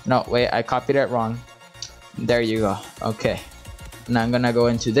 No, wait, I copied it wrong. There you go. Okay. Now I'm gonna go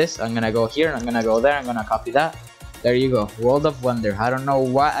into this. I'm gonna go here. I'm gonna go there. I'm gonna copy that. There you go. World of Wonder. I don't know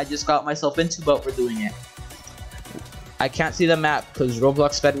what I just got myself into, but we're doing it. I can't see the map because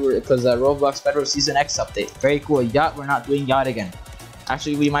Roblox Bedwars Season X update. Very cool. Yacht. We're not doing yacht again.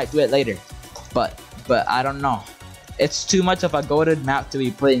 Actually, we might do it later. But I don't know. It's too much of a goated map to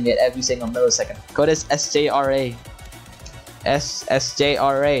be playing it every single millisecond. Code is SJRA.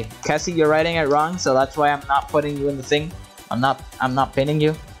 SJRA. Cassie, you're writing it wrong, so that's why I'm not putting you in the thing. I'm not pinning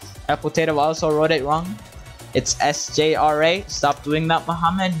you. Potato also wrote it wrong. It's SJRA. Stop doing that,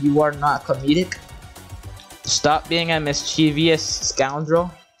 Muhammad. You are not comedic. Stop being a mischievous scoundrel.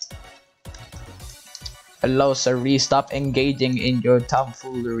 Hello, Sari. Stop engaging in your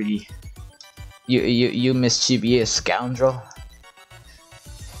tomfoolery. You mischievous scoundrel.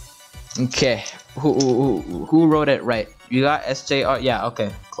 Okay. Who wrote it right? You got SJR. Yeah.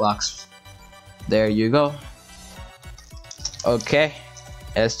 Okay. Clocks. There you go. Okay.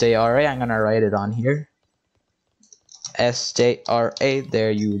 SJRA. I'm gonna write it on here. SJRA.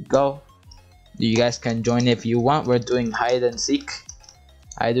 There you go. You guys can join if you want. We're doing hide and seek.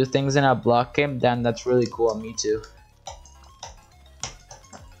 I do things in a block game. Damn, that's really cool. Me too.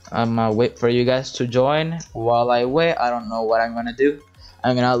 I'm gonna wait for you guys to join. While I wait, I don't know what I'm gonna do.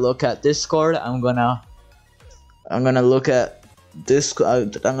 I'm gonna look at Discord. I'm gonna look at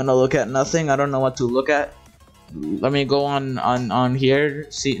Discord. I'm gonna look at nothing. I don't know what to look at. Let me go on here.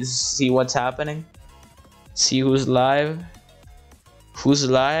 See what's happening. See who's live. Who's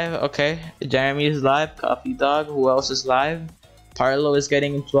live? Okay, Jeremy is live. Coffee Dog. Who else is live? Parlo is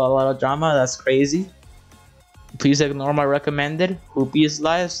getting into a lot of drama. That's crazy. Please ignore my recommended. Hoopy is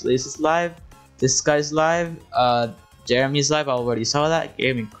live. Slace is live. This guy's live. Jeremy's live. I already saw that.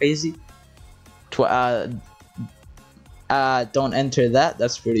 Gaming crazy. Don't enter that.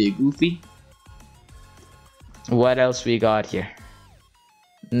 That's pretty goofy. What else we got here?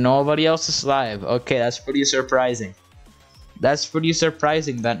 Nobody else is live. Okay, that's pretty surprising. That's pretty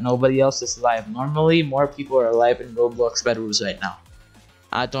surprising that nobody else is live. Normally, more people are live in Roblox Bedwars right now.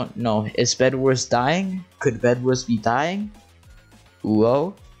 I don't know. Is Bedwars dying? Could Bedwars be dying?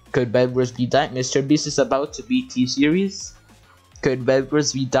 Whoa. Could Bedwars be dying? Mr. Beast is about to beat T-Series. Could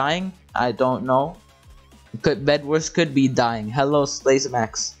Bedwars be dying? I don't know. Bedwars could be dying. Hello,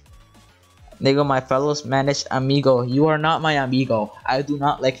 Slazemax. Nigga, my fellow Spanish amigo. You are not my amigo. I do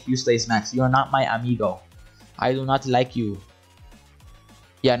not like you, Slazemax. You are not my amigo. I do not like you.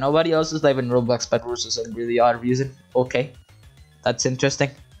 Yeah, nobody else is live in Roblox Bedwars for some really odd reason. Okay. That's interesting.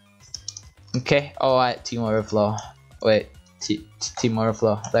 Okay. Oh, Team Overflow. Wait. Team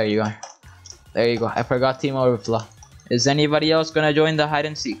Overflow. There you go. There you go. I forgot Team Overflow. Is anybody else gonna join the hide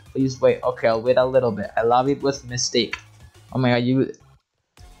and seek? Please wait. Okay, I'll wait a little bit. I lobbied with mistake. Oh my god, you...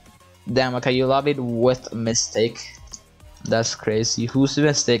 Damn, okay, you lobbied with mistake. That's crazy. Who's the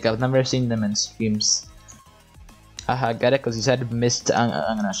mistake? I've never seen them in streams. Haha, get it? Because you said missed.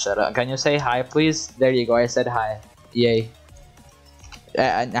 I'm gonna shut up. Can you say hi, please? There you go. I said hi. Yay.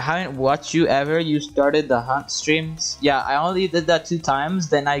 I haven't watched you ever. You started the hunt streams. Yeah, I only did that 2 times.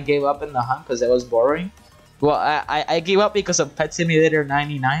 Then I gave up in the hunt because it was boring. Well, I gave up because of Pet Simulator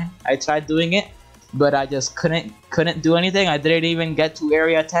 99. I tried doing it, but I just couldn't do anything. I didn't even get to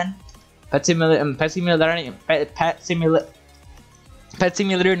Area 10. Pet Simulator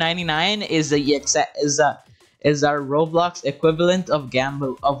 99 is a Roblox equivalent of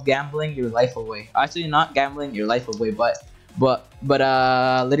gambling your life away. Actually, not gambling your life away, but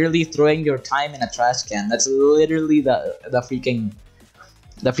literally throwing your time in a trash can. That's literally the freaking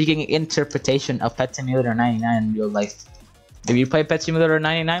interpretation of Pet Simulator 99 in real life. If you play Pet Simulator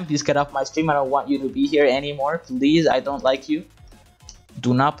 99, please get off my stream. I don't want you to be here anymore. Please, I don't like you.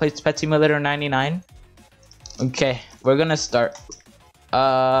 Do not play Pet Simulator 99. Okay, we're gonna start.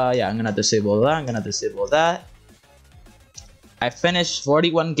 Yeah, I'm gonna disable that. I finished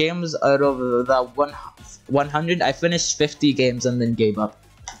 41 games out of the 100. I finished 50 games and then gave up.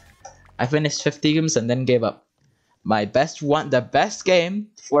 The best game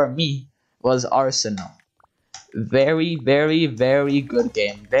for me was Arsenal. Very, very, very good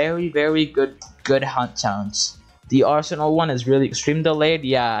game. Very, very good hunt challenge. The Arsenal one is really stream delayed.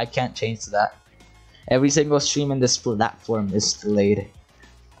 Yeah, I can't change that. Every single stream in this platform is delayed.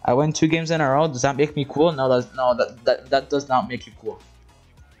 I won 2 games in a row. Does that make me cool? No, that does not make you cool.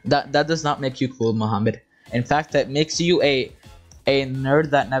 That does not make you cool, Mohammed. In fact, that makes you a A nerd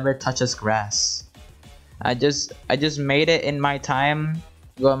that never touches grass. I just made it in my time.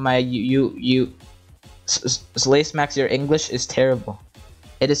 Go my Slace Max, your English is terrible.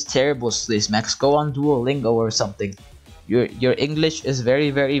 It is terrible, Slace Max. Go on Duolingo or something. Your English is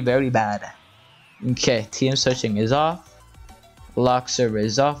very bad. Okay, team searching is off. Lock server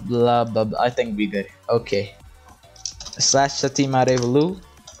is off. Blah blah blah. I think we good. Okay. Slash set team at a blue.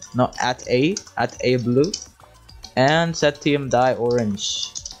 No, at a blue. And set team die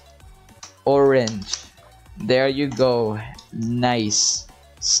orange. Orange. There you go. Nice.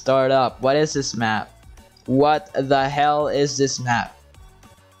 Start up. What is this map? What the hell is this map?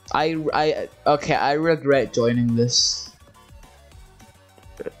 Okay, I regret joining this.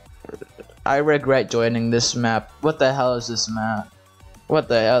 I regret joining this map. What the hell is this map? What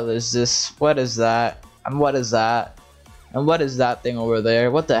the hell is this? What is that? And what is that? And what is that thing over there?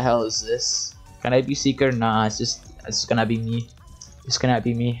 What the hell is this? Can I be seeker? Nah, it's gonna be me. It's gonna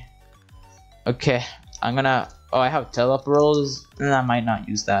be me. Okay, I'm gonna. Oh, I have telepearls. I might not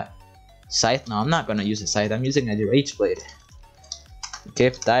use that. Scythe? No, I'm not gonna use a scythe. I'm using a rage blade.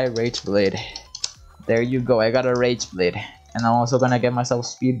 Gift die rage blade. There you go. I got a rage blade, and I'm also gonna get myself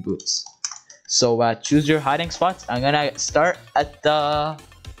speed boots. So choose your hiding spots. I'm gonna start at the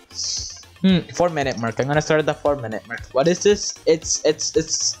 4-minute mark. I'm gonna start at the 4-minute mark. What is this? It's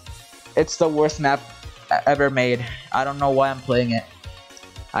the worst map ever made. I don't know why I'm playing it.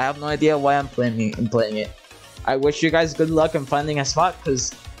 I have no idea why I'm playing it. I wish you guys good luck in finding a spot,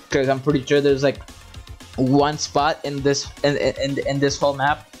 cause I'm pretty sure there's like one spot in this whole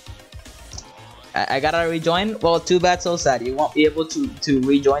map. I gotta rejoin. Well, too bad, so sad. You won't be able to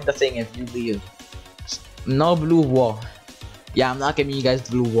rejoin the thing if you leave. No blue wall. Yeah, I'm not giving you guys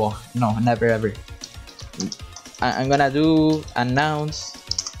blue wall. No, never ever. I'm gonna do announce.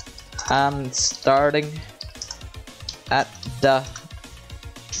 I'm starting at the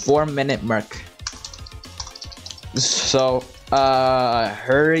 4-minute mark. So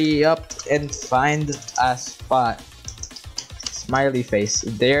hurry up and find a spot. Smiley face.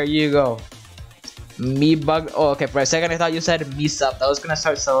 There you go. Me bug. Oh, okay. For a second, I thought you said me sub. I was gonna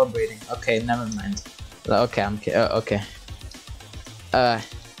start celebrating. Okay, never mind. Okay, I'm kidding. Okay.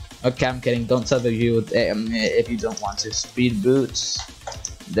 Okay, I'm kidding. Don't sub if you don't want to. Speed boots.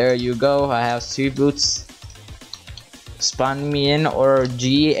 There you go. I have speed boots. Spawn me in or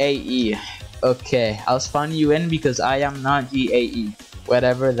GAE. Okay, I'll spawn you in because I am not GAE.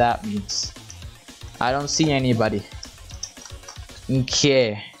 Whatever that means. I don't see anybody.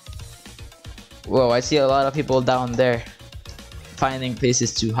 Okay. Whoa, I see a lot of people down there finding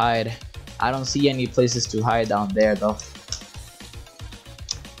places to hide. I don't see any places to hide down there though.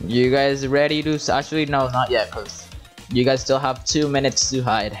 You guys ready to? Actually, no, not yet, cause you guys still have 2 minutes to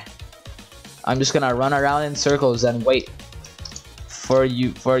hide. I'm just gonna run around in circles and wait for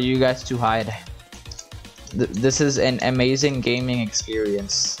you guys to hide. This is an amazing gaming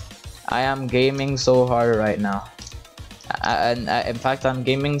experience. I am gaming so hard right now. In fact, I'm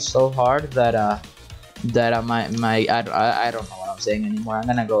gaming so hard that I don't know what I'm saying anymore. I'm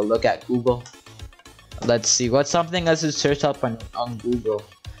gonna go look at Google. Let's see what's something I should search up on Google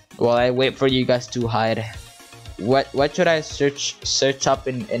while I wait for you guys to hide. What should I search up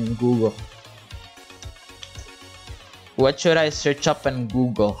in Google? What should I search up on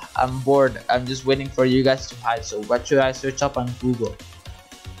Google? I'm bored. I'm just waiting for you guys to hide. So what should I search up on Google?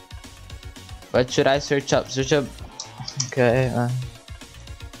 What should I search up? Search up. Okay.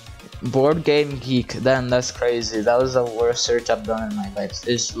 Board Game Geek. Then that's crazy. That was the worst search I've done in my life.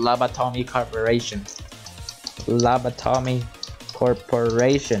 It's Lobotomy Corporation. Lobotomy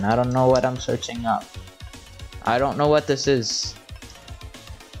Corporation. I don't know what I'm searching up. I don't know what this is.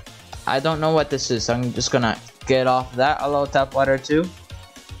 I don't know what this is. I'm just gonna get off that. Hello, tap water 2.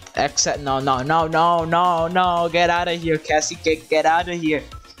 Except no. Get out of here, Cassie. Get out of here.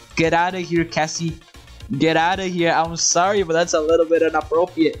 Get out of here, Cassie. Get out of here. I'm sorry, but that's a little bit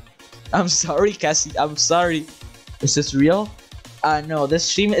inappropriate. I'm sorry, Cassie. I'm sorry. Is this real? No, this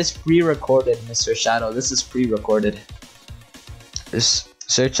stream is pre-recorded, Mr. Shadow. This is pre-recorded. Just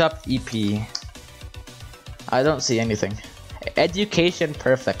search up EP. I don't see anything. Education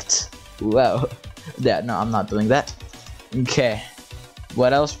perfect. Wow. Yeah, no, I'm not doing that. Okay.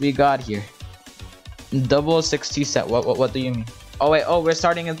 What else we got here? Double 60 set. What do you mean? Oh wait, oh, we're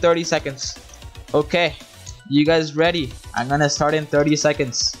starting in 30 seconds. Okay. You guys ready? I'm gonna start in 30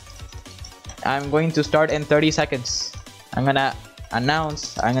 seconds. I'm going to start in 30 seconds. I'm gonna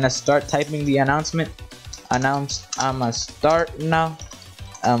announce. I'm gonna start typing the announcement. Announce. I'ma start now.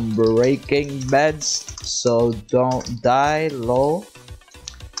 I'm breaking beds, so don't die. Lol.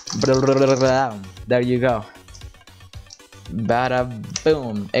 There you go. Bada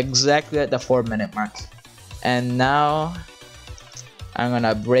boom. Exactly at the 4-minute mark. And now I'm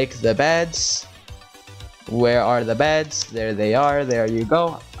gonna break the beds. Where are the beds? There they are. There you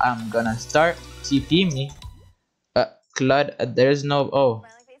go. I'm gonna start. TP me. Clud. There's no. Oh.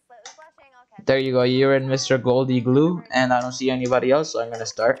 There you go. You're in Mr. Goldie Glue. And I don't see anybody else, so I'm gonna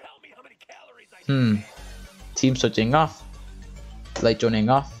start. Team switching off. Light joining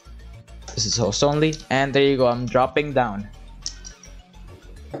off. This is host only. And there you go. I'm dropping down.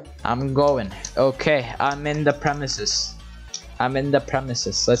 I'm going. Okay. I'm in the premises. I'm in the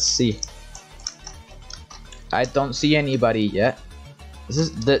premises. Let's see. I don't see anybody yet.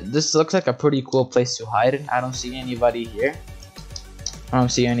 This looks like a pretty cool place to hide. I don't see anybody here. I don't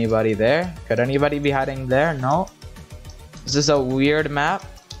see anybody there. Could anybody be hiding there? No. This is a weird map.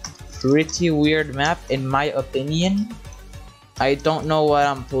 Pretty weird map in my opinion. I don't know what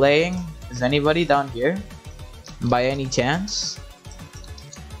I'm playing. Is anybody down here? By any chance?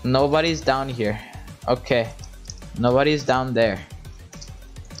 Nobody's down here. Okay. Nobody's down there.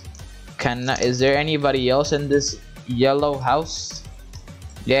 Is there anybody else in this yellow house?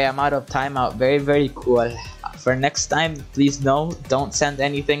 Yeah, I'm out of timeout. Very, very cool. For next time, please don't send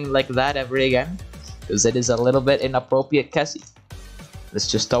anything like that ever again, because it is a little bit inappropriate, Cassie. It's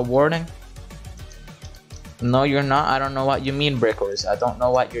just a warning. No, you're not. I don't know what you mean, Brickers. I don't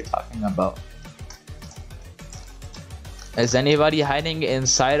know what you're talking about. Is anybody hiding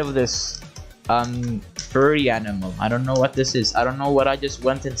inside of this furry animal? I don't know what this is. I don't know what I just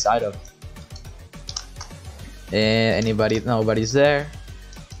went inside of. Anybody? Nobody's there.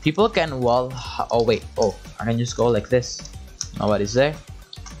 People can wall. Oh wait. Oh, I can just go like this. Nobody's there.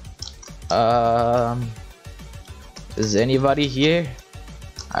 Is anybody here?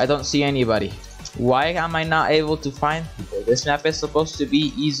 I don't see anybody. Why am I not able to find people? This map is supposed to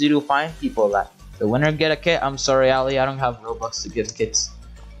be easy to find people at. The winner get a kit. I'm sorry, Ali. I don't have Robux to give kits.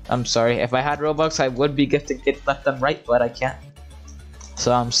 I'm sorry. If I had Robux, I would be gifting kits left and right, but I can't.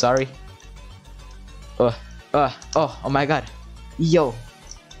 So I'm sorry. Oh my god. Yo,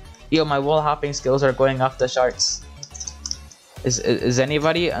 my wall hopping skills are going off the charts. Is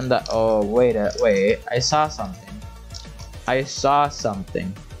anybody on the? Oh wait. I saw something.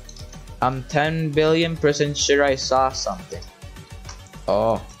 I'm 10 billion% sure I saw something.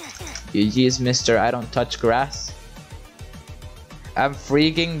 Oh, GG's, Mister. I don't touch grass. I'm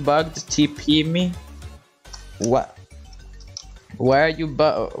freaking bugged. TP me. What? Where are you?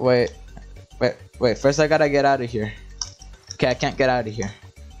 Wait. First, I gotta get out of here. Okay, I can't get out of here.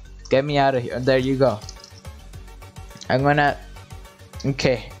 Get me out of here. There you go. I'm gonna.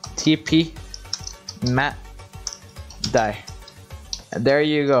 Okay, TP. Matt. Die. There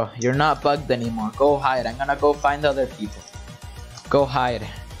you go. You're not bugged anymore. Go hide. I'm gonna go find other people. Go hide.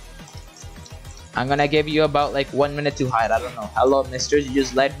 I'm gonna give you about like 1 minute to hide. I don't know. Hello, Mister. You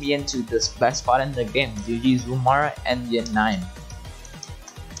just led me into this best spot in the game. GG's Umara and Yen9.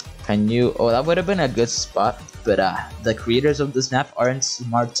 Can you? Oh, that would have been a good spot. But the creators of this map aren't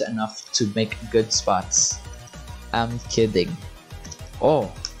smart enough to make good spots. I'm kidding. Oh,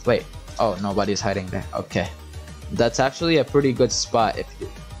 wait. Oh, nobody's hiding there. Okay. That's actually a pretty good spot if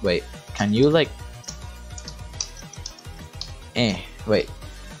you... Wait, can you like... Wait.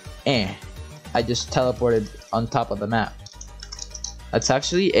 I just teleported on top of the map. That's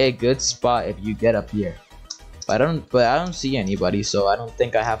actually a good spot if you get up here. But I don't see anybody, so I don't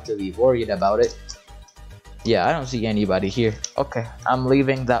think I have to be worried about it. Yeah, I don't see anybody here. Okay, I'm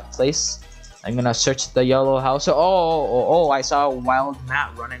leaving that place. I'm gonna search the yellow house. Oh, I saw a wild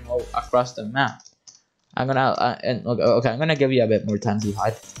mat running across the map. I'm gonna okay, I'm gonna give you a bit more time to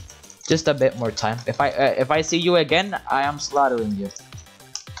hide. Just a bit more time. If I see you again, I am slaughtering you.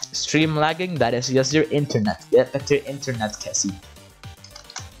 Stream lagging? That is just your internet. Get better internet, Cassie.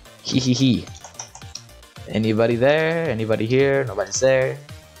 Hehehe. Anybody there? Anybody here? Nobody's there.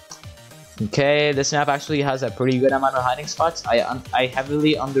 Okay, this map actually has a pretty good amount of hiding spots. I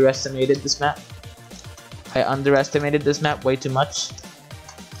heavily underestimated this map. I underestimated this map way too much.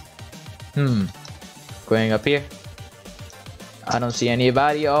 Going up here. I don't see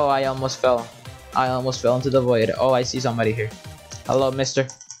anybody. Oh, I almost fell. I almost fell into the void. Oh, I see somebody here. Hello, mister.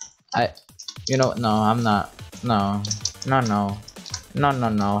 You know, no, I'm not. No.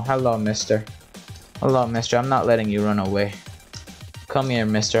 Hello, mister. Hello, mister. I'm not letting you run away. Come here,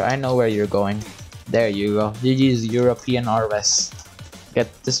 mister. I know where you're going. There you go. GG's European RS. Get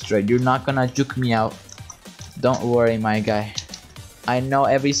destroyed. You're not gonna juke me out. Don't worry, my guy. I know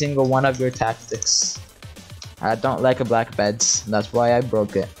every single one of your tactics. I don't like black beds. That's why I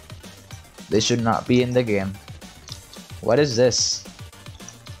broke it. They should not be in the game. What is this?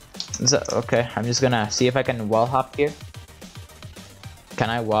 Okay, I'm just gonna see if I can wall hop here. Can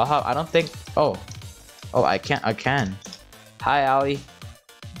I wall hop? I don't think. Oh, I can't. I can. Hi, Ali.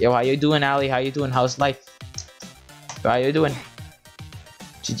 Yo, how you doing, Ali? How you doing? How's life? How you doing?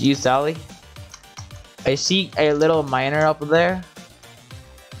 GG's, Ali. I see a little miner up there.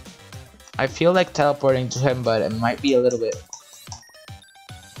 I feel like teleporting to him, but it might be a little bit.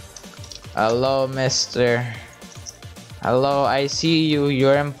 Hello, mister. Hello, I see you.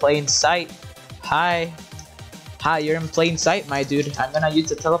 You're in plain sight. Hi. Hi, you're in plain sight, my dude. I'm gonna use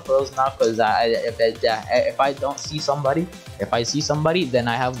the teleportals now because if I don't see somebody, if I see somebody, then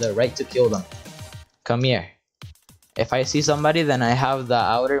I have the right to kill them. Come here. If I see somebody, then I have the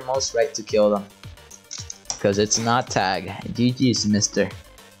outermost right to kill them. Because it's not tag. GG's, mister.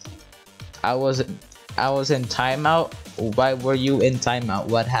 I was in timeout. Why were you in timeout?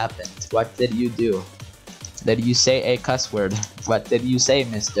 What happened? What did you do? Did you say a cuss word? What did you say,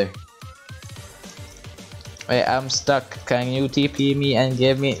 mister? Wait, I'm stuck. Can you TP me and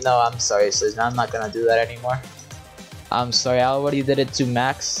give me? No, I'm sorry, sis. I'm not gonna do that anymore. I'm sorry. I already did it to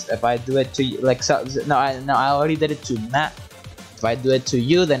Max. If I do it to you, like no, I already did it to Matt. If I do it to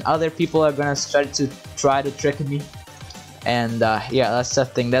you, then other people are gonna try to trick me. And yeah, that's the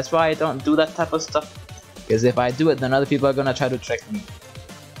thing. That's why I don't do that type of stuff. Because if I do it, then other people are gonna try to trick me.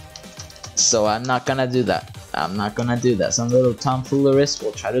 So I'm not gonna do that. I'm not gonna do that. Some little tomfoolerist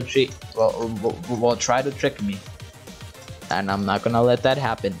will try to will try to trick me, and I'm not gonna let that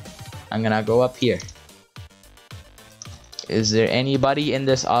happen. I'm gonna go up here. Is there anybody in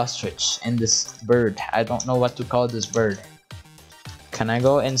this ostrich? In this bird? I don't know what to call this bird. Can I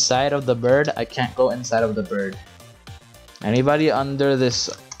go inside of the bird? I can't go inside of the bird. Anybody under this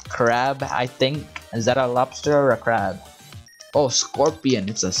crab? I think. Is that a lobster or a crab? Oh, scorpion.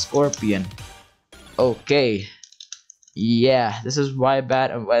 It's a scorpion. Okay. Yeah, this is why I'm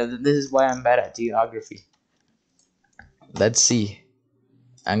bad at geography. Let's see.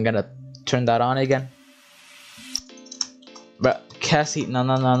 I'm gonna turn that on again. But Cassie, no,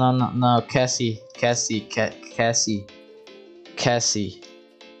 Cassie,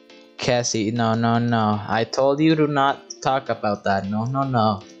 no. I told you to not talk about that.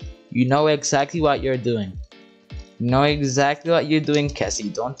 No. You know exactly what you're doing. You know exactly what you're doing, Cassie.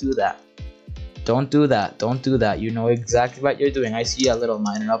 Don't do that. Don't do that. You know exactly what you're doing. I see a little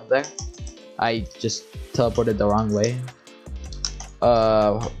miner up there. I just teleported the wrong way.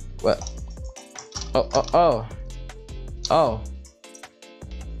 What? Oh.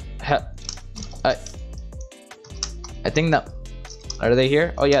 I think that. Are they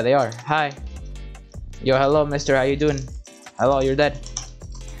here? Oh yeah, they are. Hi. Yo, hello, mister. How you doing? Hello, you're dead.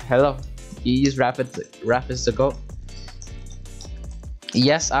 Hello. You use rapid to go.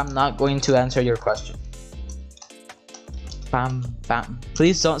 Yes, I'm not going to answer your question. Bam.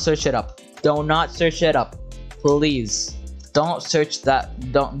 Please don't search it up. Do not search it up. Please. Don't search that.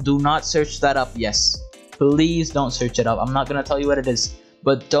 Do not search that up. Yes. Please don't search it up. I'm not gonna tell you what it is,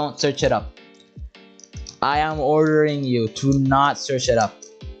 but don't search it up. I am ordering you to not search it up.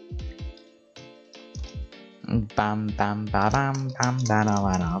 I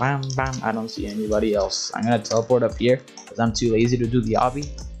don't see anybody else. I'm gonna teleport up here because I'm too lazy to do the obby.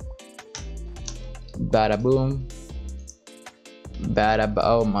 Bada boom.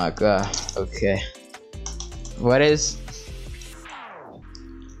 Oh my god. Okay. What is?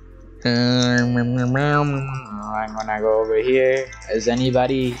 I'm gonna go over here. Is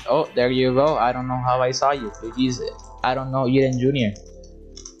anybody? Oh, there you go. I don't know how I saw you. GG's. I don't know. Eden Jr.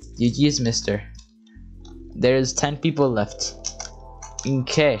 GG's, mister. There's 10 people left.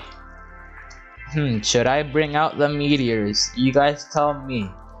 Okay. Should I bring out the meteors? You guys tell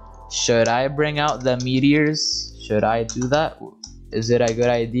me. Should I bring out the meteors? Should I do that? Is it a good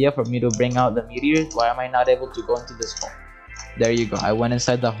idea for me to bring out the meteors? Why am I not able to go into this hole? There you go. I went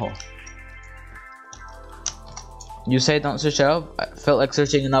inside the hole. You say don't search it up? I felt like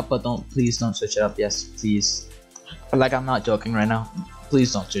searching it up, but please don't search it up. Yes, please. Like, I'm not joking right now.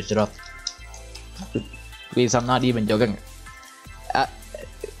 Please don't search it up. Please, I'm not even joking.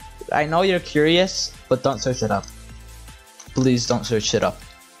 I know you're curious, but don't search it up. Please don't search it up.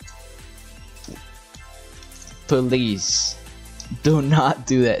 Please. Do not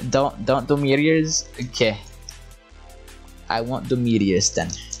do that. Don't do meteors. Okay. I won't do meteors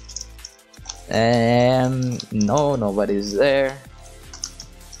then. No, nobody's there.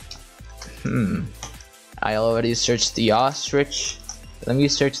 I already searched the ostrich. Let me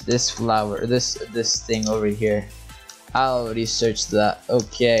search this flower, this thing over here. I already searched that.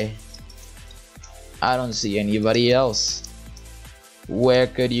 Okay. I don't see anybody else. Where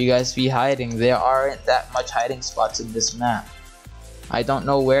could you guys be hiding? There aren't that much hiding spots in this map. I don't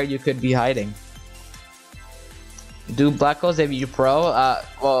know where you could be hiding. Do black holes if you pro?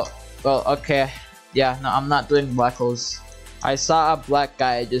 Well, okay. Yeah, no, I'm not doing black holes. I saw a black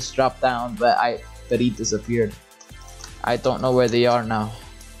guy just drop down, but he disappeared. I don't know where they are now.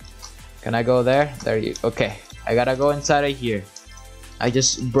 Can I go there? There you. Okay, I gotta go inside of here. I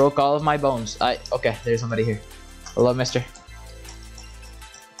just broke all of my bones. Okay. There's somebody here. Hello, mister.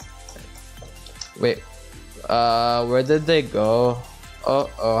 Wait. Where did they go?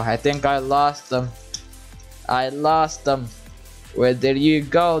 Oh, I think I lost them. I lost them. Where did you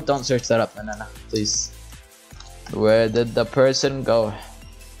go? Don't search that up. No, please. Where did the person go?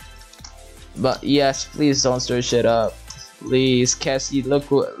 But yes, please don't search it up. Please, Cassie,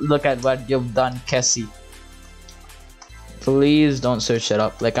 look at what you've done, Cassie. Please don't search it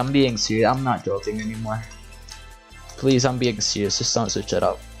up. Like, I'm being serious. I'm not joking anymore. Please, I'm being serious. Just don't search it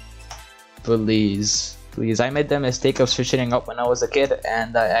up. Please. I made the mistake of searching up when I was a kid,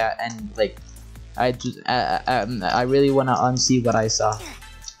 and I really wanna unsee what I saw.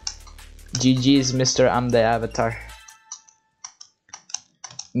 GG's, Mister. I'm the avatar.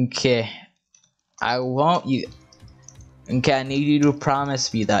 Okay. I want you. Okay, I need you to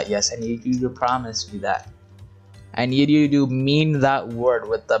promise me that. Yes, I need you to promise me that. I need you to mean that word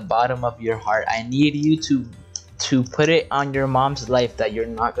with the bottom of your heart. I need you to put it on your mom's life that you're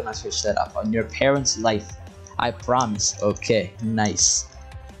not gonna switch that up. On your parents' life. I promise. Okay, nice.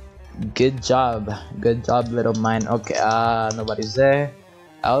 Good job, little mine. Okay, nobody's there.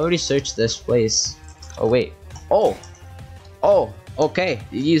 I already searched this place. Oh wait. Oh, okay.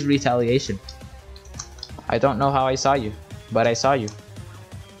 Use retaliation. I don't know how I saw you, but I saw you.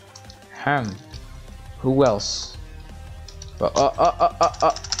 Who else?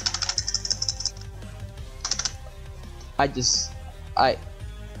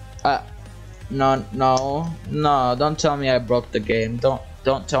 No, don't tell me I broke the game.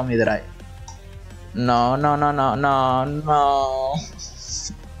 Don't tell me that I. No.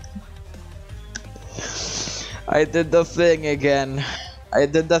 I did the thing again.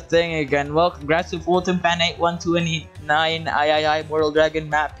 Well, congrats to Fulton Pan 8129. I Mortal Dragon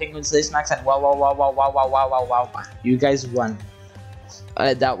Map Penguin Slash Max and wow. You guys won.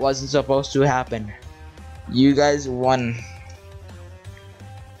 That wasn't supposed to happen. You guys won.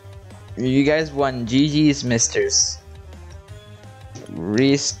 GG's, misters.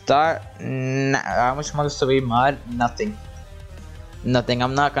 Restart. How much more to be mod? Nothing.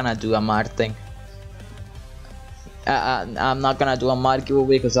 I'm not gonna do a mod thing. I'm not gonna do a mod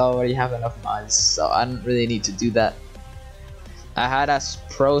giveaway because I already have enough mods, so I don't really need to do that. I had a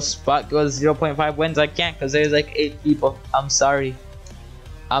pro spot go 0.5 wins. I can't because there's like 8 people. I'm sorry.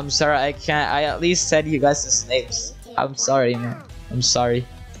 I can't. I at least said you guys' names. I'm sorry, man. I'm sorry.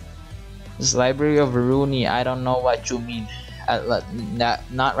 This Library of Rooney, I don't know what you mean.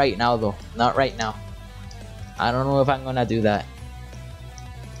 Not right now though. Not right now. I don't know if I'm gonna do that.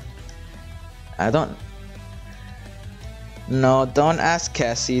 No, don't ask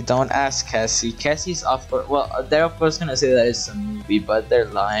Cassie. Cassie's off for. Well, they're of course gonna say that it's a movie, but they're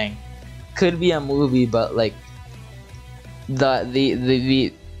lying. Could be a movie, but like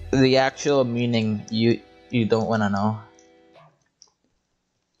the actual meaning you don't wanna know.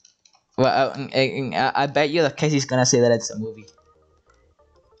 Well, I bet you that Cassie's gonna say that it's a movie.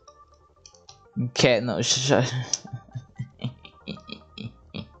 Okay, no, shut.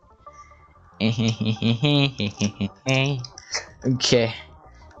 Okay.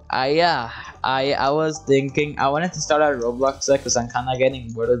 I was thinking I wanted to start a Roblox because I'm kind of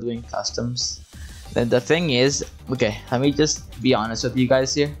getting bored of doing customs. Then the thing is, okay, let me just be honest with you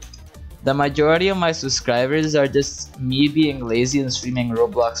guys here. The majority of my subscribers are just me being lazy and streaming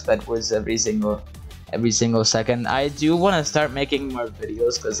Roblox Bedwars every single second. I do want to start making more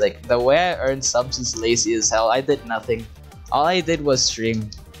videos because like the way I earn subs is lazy as hell. I did nothing. All I did was stream.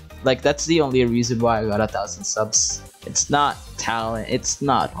 Like that's the only reason why I got 1,000 subs. It's not talent. It's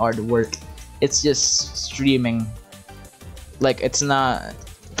not hard work. It's just streaming. Like it's not.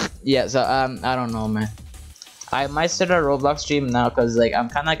 Yeah. So I don't know, man. I might start a Roblox stream now because like I'm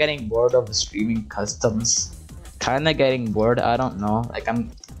kind of getting bored of streaming customs. Kind of getting bored. I don't know. Like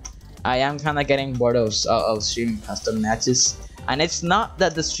I am kind of getting bored of streaming custom matches. And it's not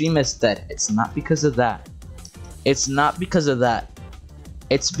that the stream is dead. It's not because of that. It's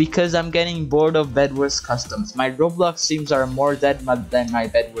because I'm getting bored of Bedwars customs. My Roblox streams are more dead than my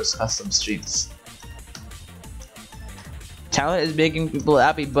Bedwars custom streams. Talent is making people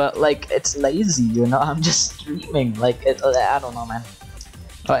happy, but like it's lazy, you know. I'm just streaming, like I don't know, man.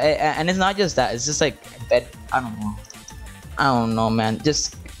 And it's not just that. It's just like I don't know, man.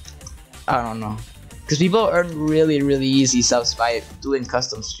 I don't know. because people earn really easy subs by doing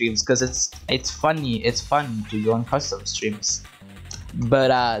custom streams, because it's fun to go on custom streams.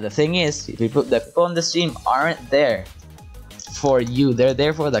 But the thing is, the people on the stream aren't there for you, they're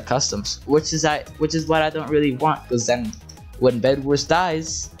there for the customs, which is what I don't really want, because then when Bedwars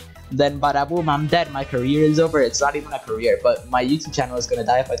dies, then bada boom, I'm dead, my career is over. It's not even a career, but my YouTube channel is gonna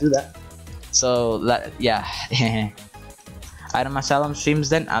die if I do that. So yeah. Item Asylum streams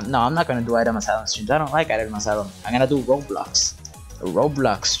then? No, I'm not gonna do Item Asylum streams. I don't like Item Asylum. I'm gonna do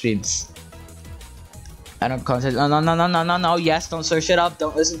Roblox streams. I don't contact. No. Yes, don't search it up.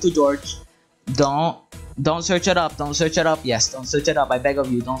 Don't listen to George. Don't search it up. Don't search it up. Yes, don't search it up. I beg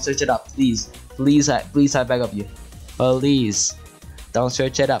of you, don't search it up. Please, I beg of you. Please, don't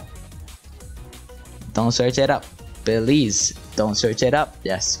search it up. Don't search it up. Please, don't search it up.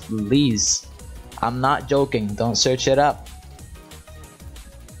 Yes, please. I'm not joking. Don't search it up.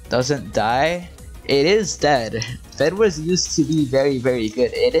 Doesn't die? It is dead. Bedwars used to be very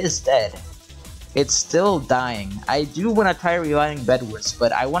good. It is dead. It's still dying. I do want to try reviving Bedwars,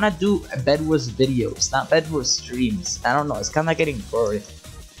 but I want to do Bedwars videos, not Bedwars streams. I don't know, it's kind of getting boring.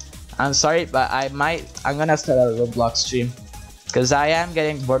 I'm sorry, but I'm gonna start a Roblox stream, because I am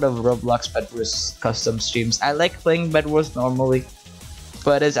getting bored of Roblox Bedwars custom streams. I like playing Bedwars normally,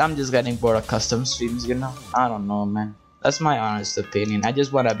 but I'm just getting bored of custom streams, you know? I don't know, man. That's my honest opinion. I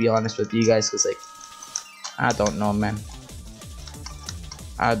just want to be honest with you guys, because like, I don't know, man.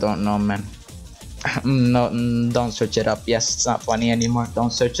 No, don't search it up. Yes, it's not funny anymore.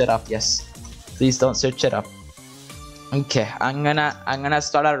 Don't search it up. Yes, please don't search it up. Okay, I'm gonna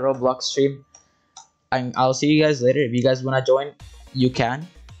start a Roblox stream. I'll see you guys later. If you guys wanna join, you can.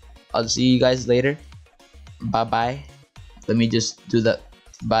 I'll see you guys later. Bye bye. Let me just do the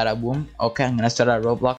bada boom. Okay, I'm gonna start a Roblox